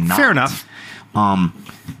 60s. It's not. Fair enough.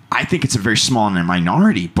 I think it's a very small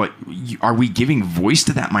minority, but are we giving voice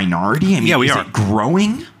to that minority? I mean, we is are. It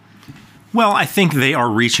growing? Well, I think they are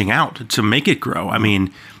reaching out to make it grow. I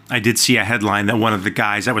mean, I did see a headline that one of the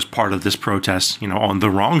guys that was part of this protest, on the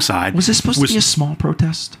wrong side. Was this supposed to be a small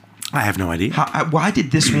protest? I have no idea. Why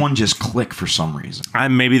did this one just click for some reason?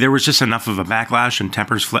 Maybe there was just enough of a backlash and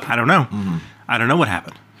tempers flip. I don't know. Mm-hmm. I don't know what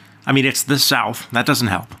happened. I mean, it's the South. That doesn't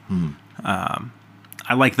help. Mm-hmm.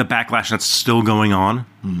 I like the backlash that's still going on.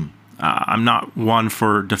 Mm-hmm. I'm not one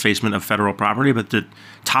for defacement of federal property, but the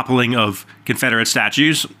toppling of Confederate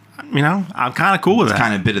statues, I'm kind of cool with that. It's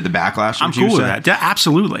kind of a bit of the backlash. I'm cool with that.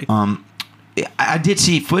 Absolutely. I did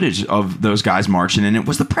see footage of those guys marching, and it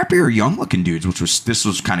was the preppier, young-looking dudes, this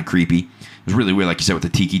was kind of creepy. It was really weird, like you said, with the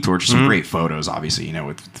tiki torches. Some great photos, obviously,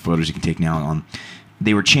 with the photos you can take now.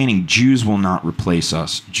 They were chanting, "Jews will not replace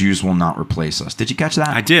us. Jews will not replace us." Did you catch that?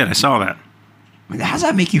 I did. I saw that. How does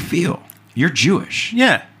that make you feel? You're Jewish.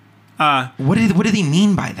 Yeah. What do they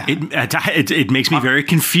mean by that? It makes me very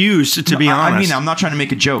confused, to be honest. I mean, I'm not trying to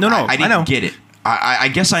make a joke. No, I didn't I know. get it. I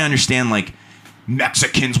guess I understand, like,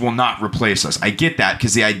 Mexicans will not replace us. I get that,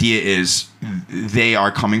 because the idea is they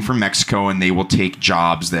are coming from Mexico and they will take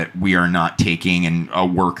jobs that we are not taking, and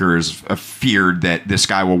workers feared that this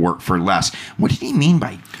guy will work for less. What did they mean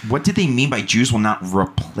by Jews will not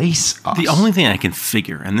replace us? The only thing I can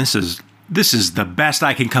figure, and this is the best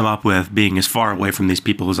I can come up with, being as far away from these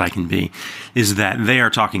people as I can be, is that they are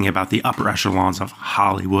talking about the upper echelons of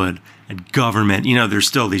Hollywood and government. There's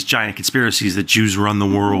still these giant conspiracies that Jews run the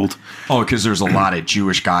world. Oh, because there's a lot of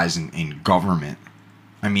Jewish guys in government.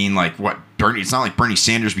 I mean, like, what? It's not like Bernie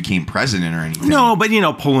Sanders became president or anything. No, but,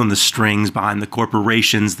 pulling the strings behind the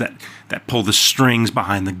corporations that pull the strings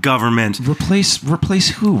behind the government. Replace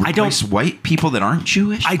who? Replace white people that aren't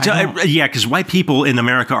Jewish? Yeah, because white people in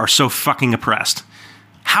America are so fucking oppressed.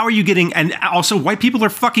 How are you getting? And also, white people are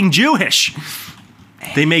fucking Jewish.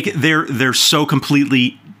 They make it. They're so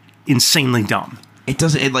completely, insanely dumb. It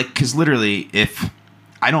doesn't because literally, if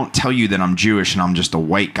I don't tell you that I'm Jewish and I'm just a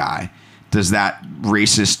white guy, does that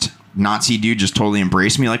racist Nazi dude just totally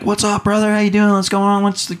embrace me? Like, what's up, brother? How you doing? What's going on?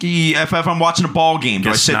 What's the if I'm watching a ball game?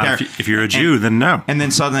 Do I sit there? If you're a Jew, then no. And then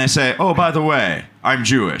suddenly I say, oh, by the way, I'm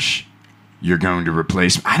Jewish. You're going to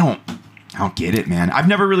replace me. I don't get it, man. I've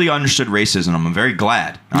never really understood racism. I'm very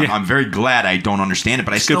glad. I'm very glad I don't understand it,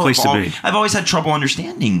 but I've always had trouble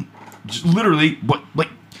understanding just literally what, like,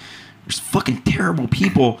 there's fucking terrible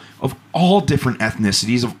people of all different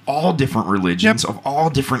ethnicities, of all different religions, of all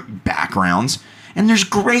different backgrounds, and there's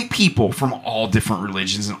great people from all different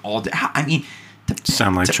religions and all. I mean,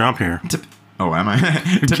 sound like Trump here. Oh, am I?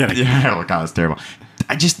 Yeah, oh God, that's terrible.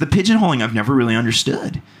 The pigeonholing I've never really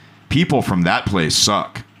understood. People from that place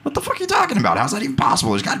suck. What the fuck are you talking about? How's that even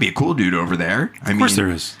possible? There's got to be a cool dude over there. Of course there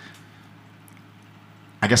is.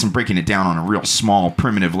 I guess I'm breaking it down on a real small,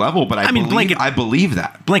 primitive level, but I believe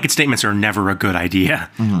that. Blanket statements are never a good idea,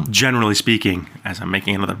 generally speaking, as I'm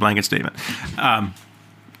making another blanket statement.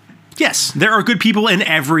 Yes, there are good people in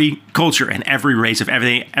every culture and every race of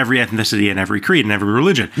every ethnicity and every creed and every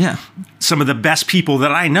religion. Yeah. Some of the best people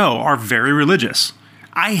that I know are very religious.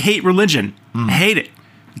 I hate religion. I hate it.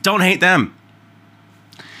 Don't hate them.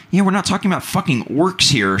 Yeah, we're not talking about fucking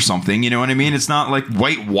orcs here or something. You know what I mean? It's not like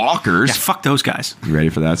White Walkers. Yeah, fuck those guys. You ready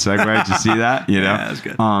for that segue? Did you see that? You know? Yeah, that's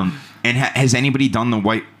good. And has anybody done the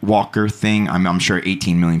White Walker thing? I'm sure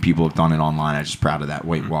 18 million people have done it online. I'm just proud of that.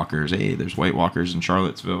 White Walkers. Hey, there's White Walkers in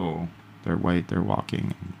Charlottesville. They're white. They're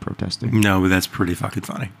walking and protesting. No, but that's pretty fucking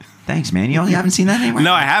funny. Thanks, man. You haven't seen that anywhere?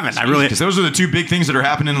 No, I haven't. I really, because those are the two big things that are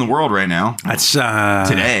happening in the world right now. That's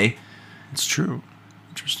today. It's true.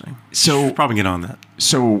 Interesting. So should probably get on that.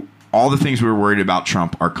 So all the things we were worried about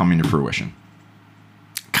Trump are coming to fruition.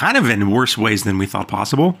 Kind of in worse ways than we thought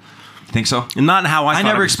possible. Think so? And not how I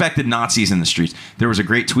never expected Nazis in the streets. There was a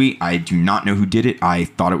great tweet. I do not know who did it. I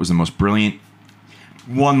thought it was the most brilliant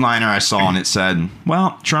one-liner I saw, and it said,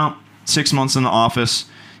 well, Trump, 6 months in the office,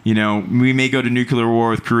 we may go to nuclear war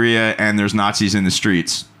with Korea, and there's Nazis in the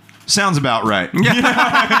streets. Sounds about right. I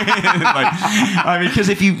mean, because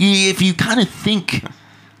if you kind of think,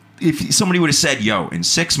 if somebody would have said, yo, in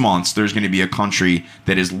 6 months, there's going to be a country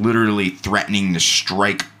that is literally threatening to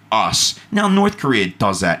strike us. Now, North Korea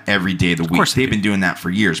does that every day of the week. Of course they've been doing that for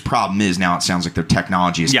years. Problem is, now it sounds like their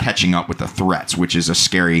technology is catching up with the threats, which is a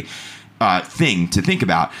scary thing to think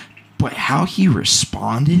about. But how he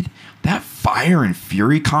responded, that fire and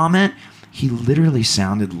fury comment, he literally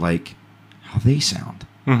sounded like how they sound.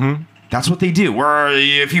 Mm-hmm. That's what they do.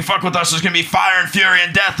 If you fuck with us, there's going to be fire and fury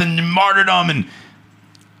and death and martyrdom.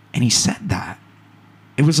 And he said that.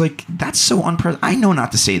 It was like, that's so unprecedented. I know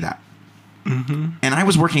not to say that. Mm-hmm. And I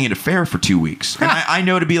was working at a fair for 2 weeks. And I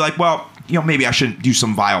know to be like, well, maybe I shouldn't do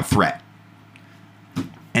some vile threat.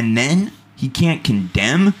 And then he can't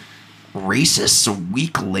condemn racists a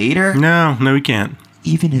week later? No, he can't.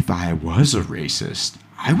 Even if I was a racist,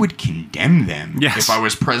 I would condemn them. Yes. If I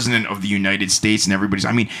was president of the United States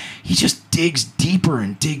and he just digs deeper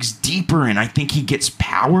and digs deeper, and I think he gets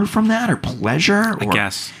power from that or pleasure. I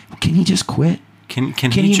guess. Can he just quit? Can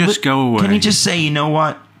he just go away? Can he just say, you know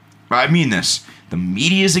what? I mean this. The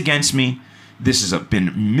media is against me. This has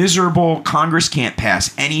been miserable. Congress can't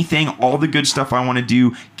pass anything. All the good stuff I want to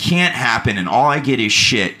do can't happen, and all I get is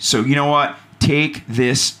shit. So you know what? Take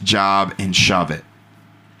this job and shove it.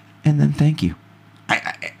 And then thank you.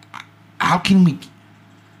 How can we...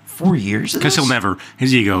 4 years of this? Because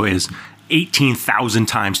his ego is 18,000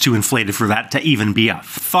 times too inflated for that to even be a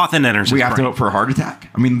thought that enters his brain. We have to hope for a heart attack?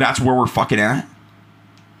 I mean, that's where we're fucking at?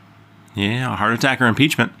 Yeah, a heart attack or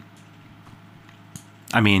impeachment.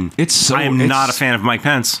 I mean, I am not a fan of Mike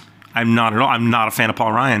Pence. I'm not at all. I'm not a fan of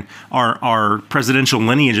Paul Ryan. Our presidential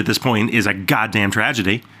lineage at this point is a goddamn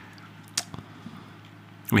tragedy.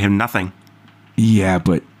 We have nothing. Yeah,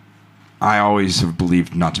 but I always have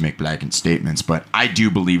believed, not to make blanket statements, but I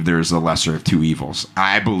do believe there is a lesser of two evils.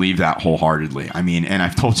 I believe that wholeheartedly. I mean, and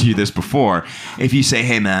I've told you this before. If you say,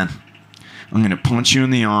 hey, man, I'm going to punch you in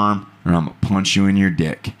the arm or I'm going to punch you in your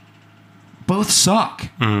dick. Both suck.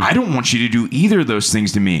 I don't want you to do either of those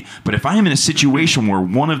things to me. But if I am in a situation where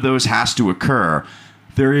one of those has to occur,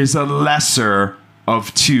 there is a lesser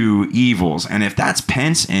of two evils. And if that's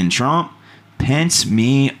Pence and Trump, Pence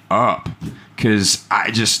me up. Because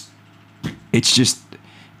I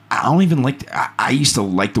don't even like... I used to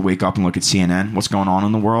like to wake up and look at CNN. What's going on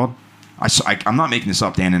in the world? I'm not making this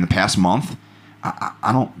up, Dan. In the past month,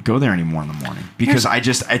 I don't go there anymore in the morning because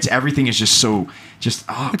everything is just so... It's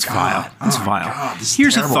vile. It's vile. God,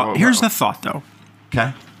 Here's the thought, though.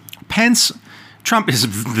 Okay. Trump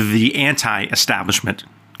is the anti-establishment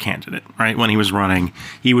candidate, right? When he was running,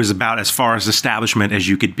 he was about as far as establishment as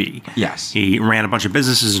you could be. Yes. He ran a bunch of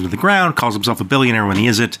businesses into the ground, calls himself a billionaire when he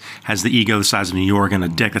isn't, has the ego the size of New York, and a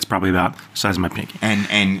dick that's probably about the size of my pinky.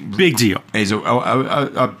 And big deal. Is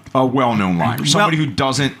a well-known liar. Somebody who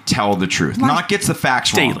doesn't tell the truth. Not gets the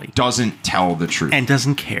facts wrong. Daily. Doesn't tell the truth. And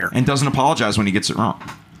doesn't care. And doesn't apologize when he gets it wrong.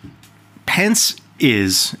 Pence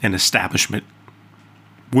is an establishment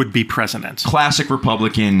would-be president. Classic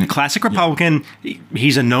Republican. Yeah.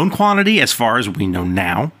 He's a known quantity as far as we know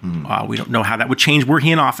now. We don't know how that would change were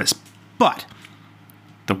he in office. But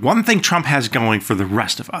the one thing Trump has going for the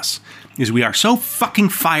rest of us is we are so fucking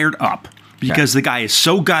fired up because the guy is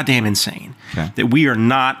so goddamn insane that we are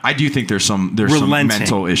not. I do think there's some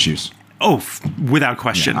mental issues. Oh, without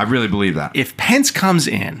question. Yeah, I really believe that. If Pence comes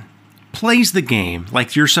in, plays the game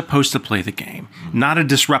like you're supposed to play the game, not a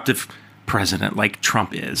disruptive president like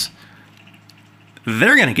Trump is,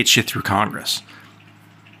 they're going to get shit through Congress.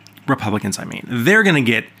 Republicans, I mean. They're going to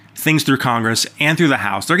get things through Congress and through the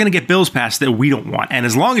House. They're going to get bills passed that we don't want. And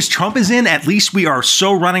as long as Trump is in, at least we are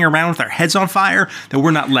so running around with our heads on fire that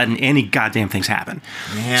we're not letting any goddamn things happen.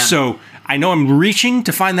 Man. So I know I'm reaching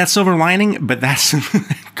to find that silver lining, but that's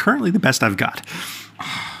currently the best I've got.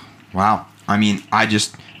 Wow. I mean,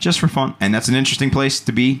 just for fun. And that's an interesting place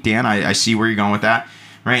to be, Dan. I see where you're going with that.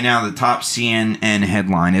 Right now, the top CNN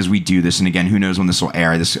headline as we do this, and again, who knows when this will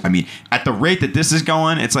air? I mean, at the rate that this is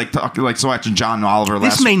going, it's like watching John Oliver.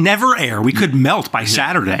 This may never air. We could melt by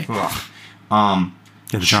Saturday. The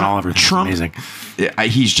John Oliver thing is amazing.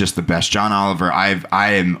 He's just the best. John Oliver.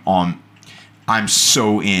 I'm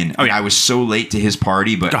so in. Oh, yeah. I was so late to his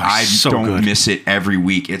party, but I don't miss it every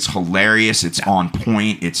week. It's hilarious. It's on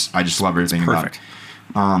point. I just love everything about it.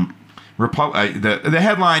 The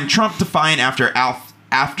headline: Trump defiant after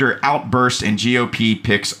outburst and GOP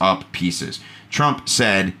picks up pieces. Trump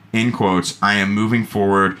said, in quotes, "I am moving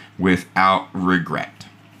forward without regret."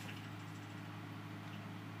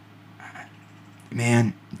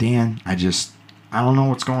 Man, Dan, I don't know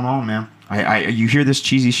what's going on, man. You hear this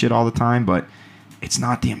cheesy shit all the time, but it's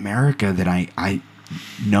not the America that I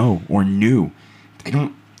know or knew.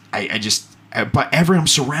 I'm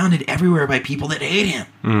surrounded everywhere by people that hate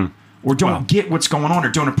him. Or don't get what's going on, or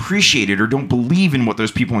don't appreciate it, or don't believe in what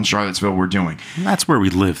those people in Charlottesville were doing. That's where we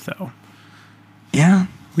live, though. Yeah.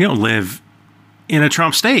 We don't live in a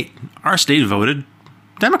Trump state. Our state voted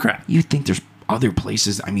Democrat. You think there's other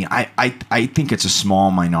places? I mean, I think it's a small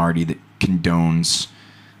minority that condones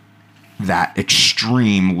that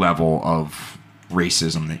extreme level of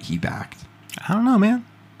racism that he backed. I don't know, man.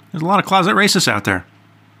 There's a lot of closet racists out there.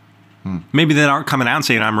 Maybe they aren't coming out and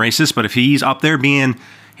saying I'm racist, but if he's up there being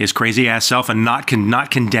his crazy ass self and not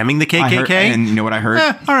condemning the KKK. And you know what I heard?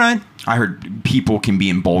 All right. I heard people can be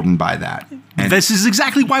emboldened by that. And this is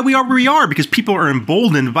exactly why we are where we are, because people are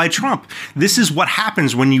emboldened by Trump. This is what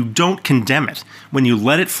happens when you don't condemn it. When you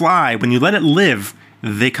let it fly, when you let it live,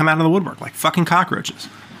 they come out of the woodwork like fucking cockroaches.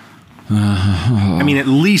 I mean, at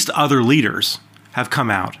least other leaders have come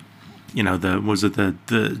out. You know,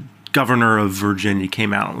 the governor of Virginia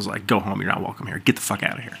came out and was like, "Go home. You're not welcome here. Get the fuck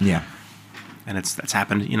out of here." Yeah. And that's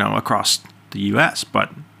happened, you know, across the U.S.,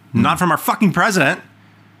 but not from our fucking president.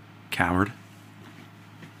 Coward.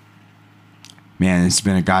 Man, it's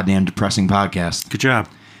been a goddamn depressing podcast. Good job.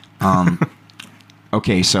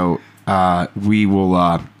 Okay, so we will...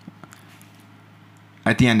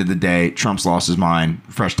 at the end of the day, Trump's lost his mind.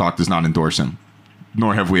 Fresh Talk does not endorse him.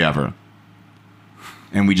 Nor have we ever.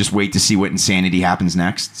 And we just wait to see what insanity happens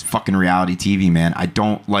next. It's fucking reality TV, man. I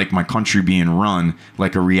don't like my country being run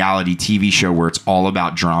like a reality TV show where it's all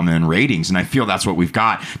about drama and ratings. And I feel that's what we've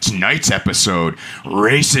got. Tonight's episode,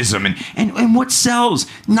 racism and what sells.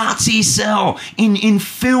 Nazis sell in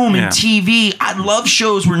film and TV. I love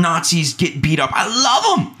shows where Nazis get beat up. I love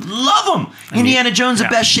them. Love them. Indiana Jones, the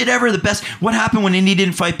best shit ever. The best. What happened when Indy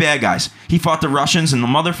didn't fight bad guys? He fought the Russians and the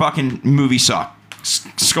motherfucking movie sucked.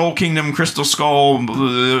 Skull Kingdom, Crystal Skull,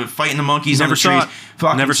 fighting the monkeys on the trees.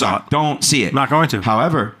 Never saw it. Don't see it. Not going to.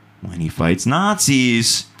 However, when he fights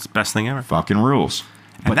Nazis, it's the best thing ever. Fucking rules.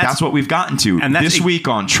 But that's what we've gotten to this week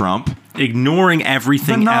on Trump. Ignoring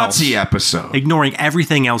everything else. The Nazi episode. Ignoring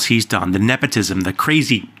everything else he's done. The nepotism, the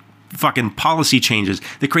crazy fucking policy changes,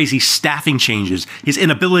 the crazy staffing changes, his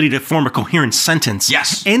inability to form a coherent sentence.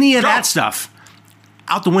 Yes. Any of that stuff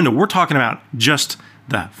out the window. We're talking about just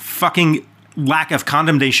the fucking lack of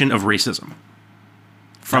condemnation of racism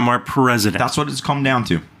from our president. That's what it's come down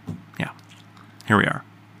to. Yeah. Here we are.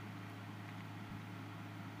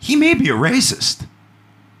 He may be a racist.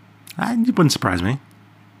 It wouldn't surprise me.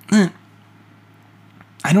 I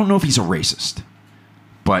don't know if he's a racist.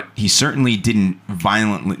 but he certainly didn't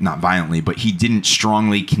not violently, but he didn't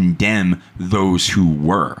strongly condemn those who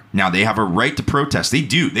were. Now, they have a right to protest. They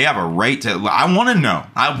do. They have a right to. I want to know.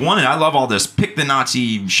 I love all this. Pick the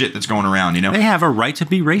Nazi shit that's going around, you know? They have a right to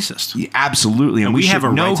be racist. Yeah, absolutely. And we have a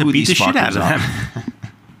right to beat the shit out of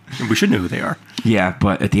them. We should know who they are. Yeah,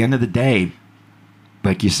 but at the end of the day,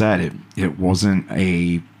 like you said, it wasn't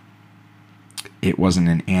an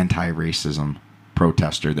anti-racism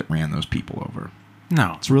protester that ran those people over.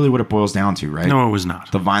 No. It's really what it boils down to, right? No, it was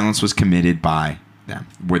not. The violence was committed by them.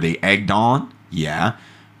 Were they egged on? Yeah.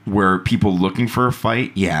 Were people looking for a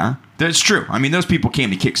fight? Yeah. That's true. I mean, those people came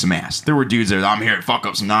to kick some ass. There were dudes there, I'm here to fuck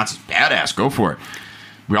up some Nazis. Badass, go for it.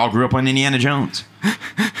 We all grew up on Indiana Jones.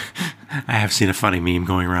 I have seen a funny meme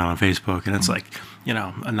going around on Facebook, and it's like, you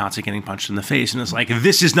know, a Nazi getting punched in the face, and it's like,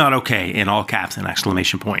 this is not okay, in all caps and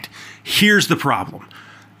exclamation point. Here's the problem.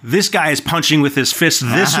 This guy is punching with his fist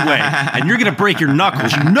this way, and you're going to break your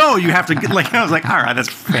knuckles. You know you have to get, like, I was like, all right, that's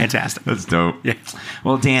fantastic. That's dope. Yeah.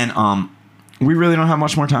 Well, Dan, we really don't have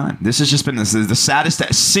much more time. This has just been the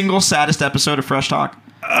saddest episode of Fresh Talk.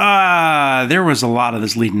 There was a lot of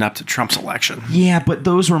this leading up to Trump's election. Yeah, but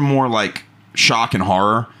those were more like shock and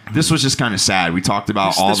horror. This was just kind of sad. We talked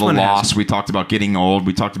about all the loss. We talked about getting old.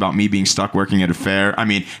 We talked about me being stuck working at a fair. I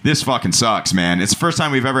mean, this fucking sucks, man. It's the first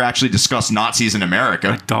time we've ever actually discussed Nazis in America.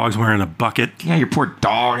 Like dogs wearing a bucket. Yeah, your poor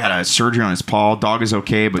dog had a surgery on his paw. Dog is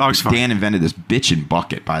okay, but Dog's fine. Dan invented this bitchin'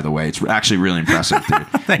 bucket, by the way. It's actually really impressive,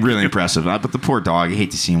 dude. Really impressive. But the poor dog, I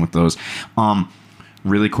hate to see him with those.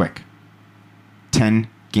 Really quick. 10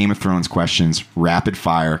 Game of Thrones questions, rapid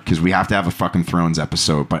fire, because we have to have a fucking Thrones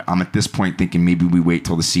episode. But I'm at this point thinking maybe we wait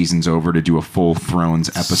till the season's over to do a full Thrones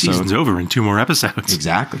episode. Season's over in 2 more episodes.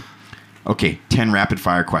 Exactly. Okay, 10 rapid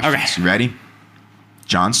fire questions. Okay. You ready?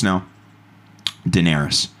 Jon Snow,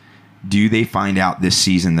 Daenerys. Do they find out this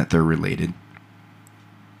season that they're related?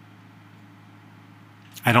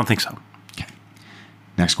 I don't think so. Okay.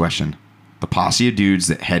 Next question. The posse of dudes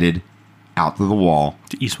that headed out to the wall.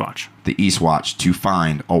 The Eastwatch. The Eastwatch to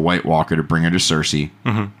find a White Walker to bring her to Cersei.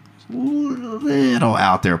 Mm-hmm. A little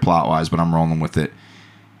out there plot-wise, but I'm rolling with it.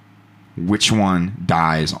 Which one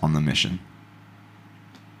dies on the mission?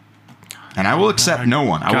 And I will accept no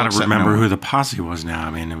one. I gotta remember who the posse was now. I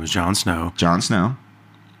mean, it was Jon Snow. Jon Snow.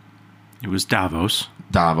 It was Davos.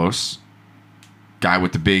 Davos. Guy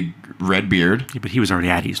with the big red beard. Yeah, but he was already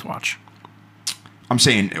at Eastwatch. I'm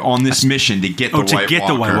saying on this mission to get the White Walker. To get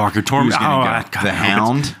the White Walker. Tormund. The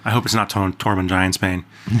Hound. I hope it's not Tormund Giantsbane.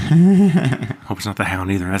 Hope it's not the Hound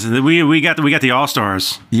either. We got the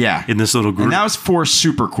All-Stars. Yeah. In this little group. And that was forced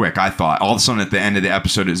super quick, I thought. All of a sudden at the end of the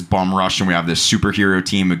episode is bum rush and we have this superhero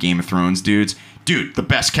team of Game of Thrones dudes. Dude, the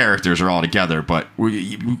best characters are all together, but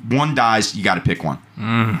one dies, you got to pick one.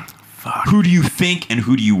 Fuck. Who do you think and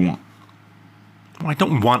who do you want? Well, I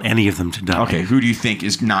don't want any of them to die. Okay, who do you think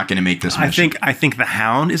is not going to make this mission? I think the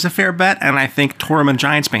Hound is a fair bet, and I think Tormund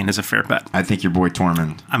Giantsbane is a fair bet. I think your boy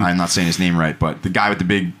Tormund. I'm not saying his name right, but the guy with the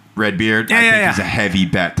big red beard, I think he's a heavy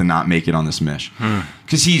bet to not make it on this mission.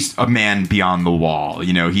 Because he's a man beyond the wall.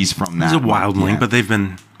 You know, he's from that. He's a wildling, but they've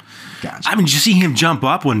been... Gotcha. I mean, did you see him jump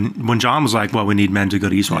up when John was like, well, we need men to go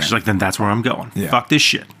to Eastwatch? He's like, then that's where I'm going. Yeah. Fuck this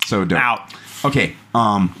shit. So dope. Out. Okay,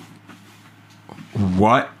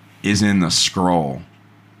 what is in the scroll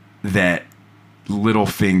that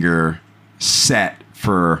Littlefinger set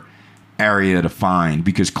for Arya to find?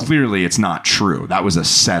 Because clearly it's not true. That was a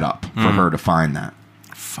setup for her to find that.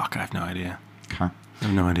 Fuck, I have no idea. Okay. I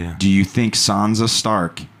have no idea. Do you think Sansa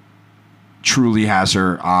Stark truly has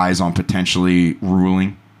her eyes on potentially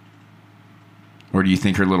ruling? Or do you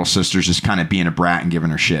think her little sister's just kind of being a brat and giving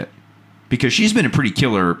her shit? Because she's been a pretty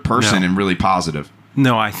killer person and really positive.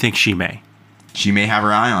 No, I think she may. She may have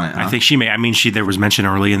her eye on it. Huh? I think she may. I mean, there was mention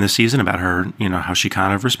early in the season about her, you know, how she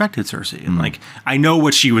kind of respected Cersei. And like, I know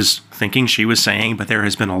what she was thinking, she was saying, but there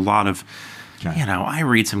has been a lot of, you know, I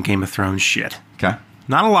read some Game of Thrones shit. Okay.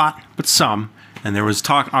 Not a lot, but some. And there was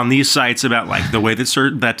talk on these sites about like the way that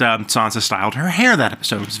Sansa styled her hair that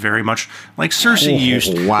episode was very much like Cersei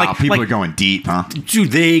used. Wow, like, people are going deep, huh? Dude,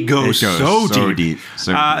 they go so deep.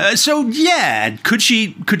 So yeah, could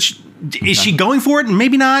she? Is she going for it?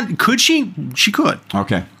 Maybe not. Could she? She could.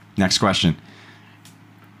 Okay. Next question.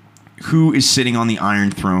 Who is sitting on the Iron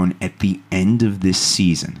Throne at the end of this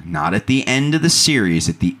season? Not at the end of the series.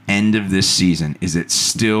 At the end of this season, is it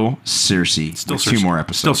still Cersei? Still with Cersei. 2 more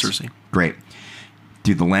episodes. Still Cersei. Great.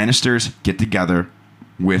 Do the Lannisters get together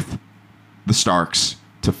with the Starks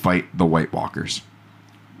to fight the White Walkers?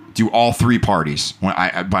 Do all 3 parties?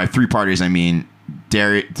 By 3 parties, I mean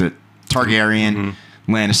the Targaryen,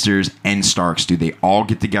 Lannisters, and Starks, do they all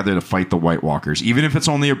get together to fight the White Walkers? Even if it's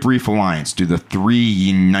only a brief alliance, do the 3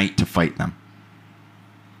 unite to fight them?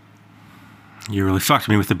 You really fucked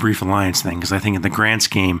me with the brief alliance thing, because I think in the grand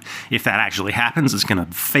scheme, if that actually happens, it's going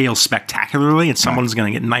to fail spectacularly, and someone's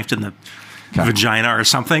going to get knifed in the vagina or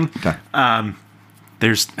something. Okay.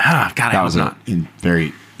 There's... that was a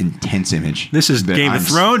very intense image. This is Game of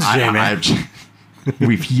Thrones, J-Man.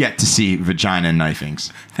 We've yet to see vagina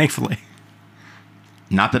knifings. Thankfully.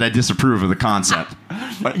 Not that I disapprove of the concept.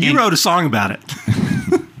 But you wrote a song about it.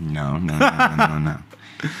 No.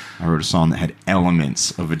 I wrote a song that had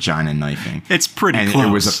elements of vagina knifing. It's pretty close. And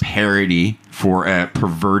it was a parody for a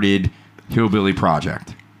perverted hillbilly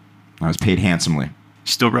project. I was paid handsomely.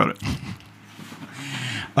 Still wrote it.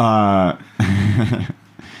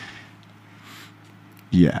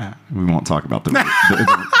 Yeah, we won't talk about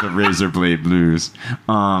the Razor Blade Blues.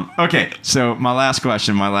 Okay, so my last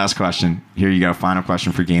question. Here you go, final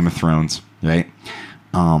question for Game of Thrones, right?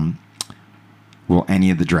 Will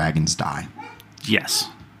any of the dragons die? Yes.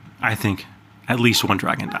 I think at least one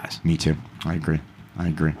dragon dies. Me too. I agree.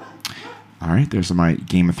 All right, there's my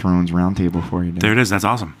Game of Thrones roundtable for you, Dan. There it is. That's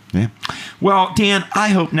awesome. Yeah. Well, Dan, I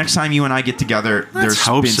hope next time you and I get together, there's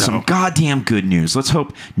been some goddamn good news. Let's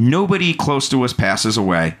hope nobody close to us passes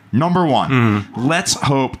away. Number 1, let's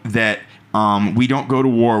hope that we don't go to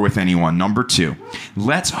war with anyone. Number 2,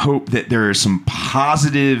 let's hope that there are some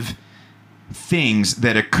positive things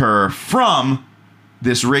that occur from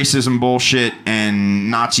this racism bullshit and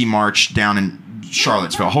Nazi march down in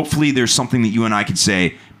Charlottesville. Hopefully there's something that you and I could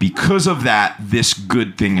say, because of that, this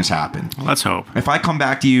good thing has happened. Let's hope. If I come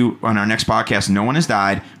back to you on our next podcast, no one has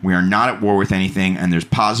died, we are not at war with anything, and there's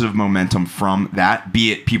positive momentum from that,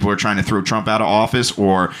 be it people are trying to throw Trump out of office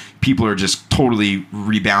or people are just totally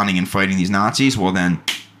rebounding and fighting these Nazis, well then,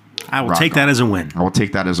 I will take that as a win. I will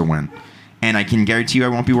take that as a win. And I can guarantee you I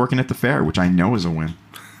won't be working at the fair, which I know is a win.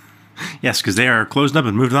 Yes, because they are closed up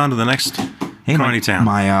and moved on to the next county town.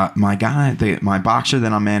 My guy, my boxer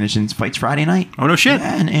that I'm managing fights Friday night. Oh, no shit.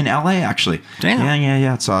 Yeah, in LA, actually. Damn.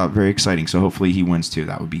 Yeah. It's very exciting. So hopefully he wins too.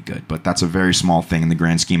 That would be good. But that's a very small thing in the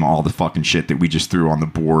grand scheme of all the fucking shit that we just threw on the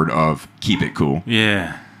board of keep it cool.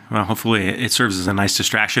 Yeah. Well, hopefully it serves as a nice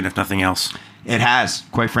distraction, if nothing else. It has.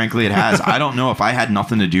 Quite frankly, it has. I don't know if I had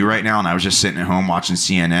nothing to do right now and I was just sitting at home watching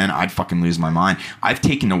CNN, I'd fucking lose my mind. I've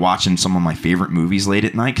taken to watching some of my favorite movies late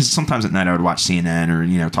at night, because sometimes at night I would watch CNN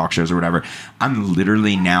or, talk shows or whatever. I'm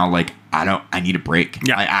literally now like, I need a break.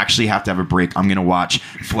 Yeah. I actually have to have a break. I'm going to watch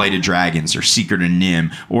Flight of Dragons or Secret of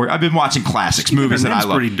Nim, or I've been watching classics, movies that I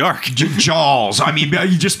love. Pretty dark. Jaws. I mean,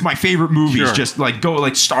 just my favorite movies. Sure. Just like go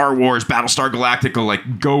like Star Wars, Battlestar Galactica,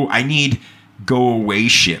 like go. I need go away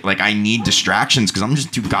shit. Like I need distractions because I'm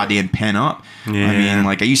just too goddamn pent up. Yeah. I mean,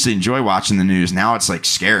 like I used to enjoy watching the news. Now it's like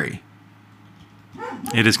scary.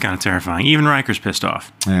 It is kind of terrifying. Even Riker's pissed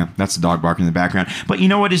off. Yeah, that's the dog barking in the background. But you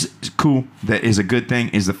know what is cool, that is a good thing,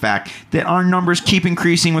 is the fact that our numbers keep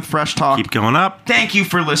increasing with Fresh Talk. Keep going up. Thank you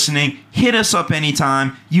for listening. Hit us up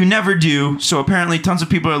anytime. You never do. So apparently tons of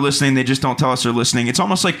people are listening. They just don't tell us they're listening. It's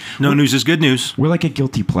almost like... No news is good news. We're like a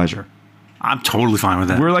guilty pleasure. I'm totally fine with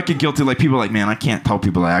that. We're like a guilty, like people are like, man, I can't tell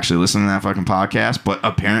people I actually listen to that fucking podcast, but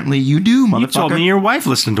apparently you do, motherfucker. You told me your wife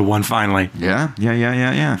listened to one finally. Yeah.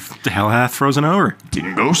 The hell hath frozen over?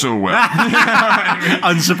 Didn't go so well.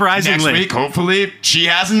 Unsurprisingly. Next week, hopefully, she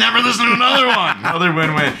hasn't never listened to another one. Another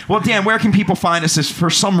win-win. Well, Dan, where can people find us if for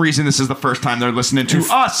some reason this is the first time they're listening to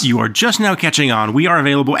us? You are just now catching on. We are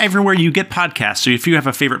available everywhere you get podcasts, so if you have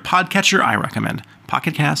a favorite podcatcher, I recommend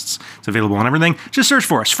Pocket Casts. It's available on everything. Just search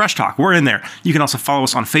for us, Fresh Talk. We're in there. You can also follow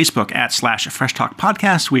us on Facebook at /Fresh Talk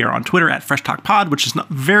Podcast. We are on Twitter at Fresh Talk Pod, which is not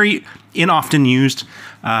very inoften used,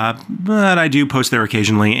 but I do post there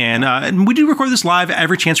occasionally. And we do record this live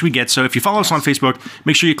every chance we get. So if you follow us on Facebook,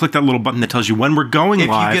 make sure you click that little button that tells you when we're going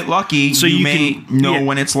live. If you get lucky, so you may know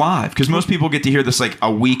when it's live. Because most people get to hear this like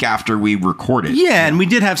a week after we record it. Yeah, and we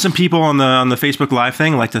did have some people on the Facebook Live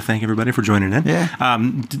thing. I'd like to thank everybody for joining in. Yeah.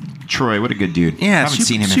 Troy, what a good dude. Yeah, I haven't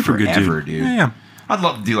seen him in forever, dude. Yeah. I'd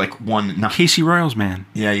love to do like one. Casey Royals, man.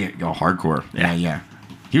 Yeah, hardcore. Yeah.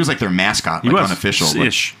 He was like their mascot, like unofficial.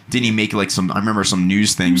 Like, didn't he make like some? I remember some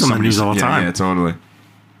news things. He was on the news all the time. Yeah, totally.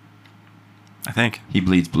 I think he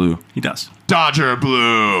bleeds blue. He does. Dodger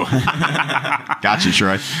blue. Gotcha,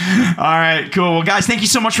 Troy. All right, cool. Well, guys, thank you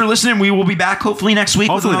so much for listening. We will be back hopefully next week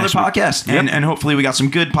with another podcast. Yep. And hopefully we got some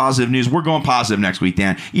good positive news. We're going positive next week,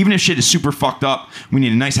 Dan. Even if shit is super fucked up, we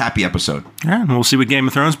need a nice happy episode. Yeah, and we'll see what Game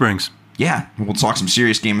of Thrones brings. Yeah, we'll talk some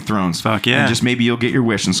serious Game of Thrones. Fuck yeah. And just maybe you'll get your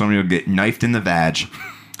wish and somebody will get knifed in the vag.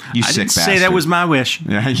 You sick bastard. I didn't say that was my wish.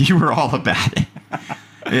 Yeah, you were all about it.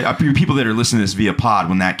 People that are listening to this via pod,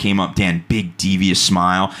 when that came up, Dan, big devious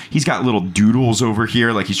smile. He's got little doodles over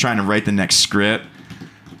here like he's trying to write the next script.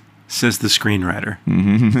 Says the screenwriter.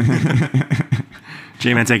 Mm-hmm.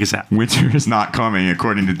 J-Man, take us out. Winter is not coming,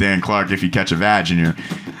 according to Dan Clark, if you catch a vag in your...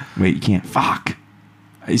 Wait, you can't. Fuck.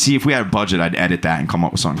 See, if we had a budget, I'd edit that and come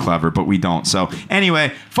up with something clever, but we don't. So,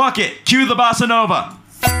 anyway, fuck it. Cue the bossa nova.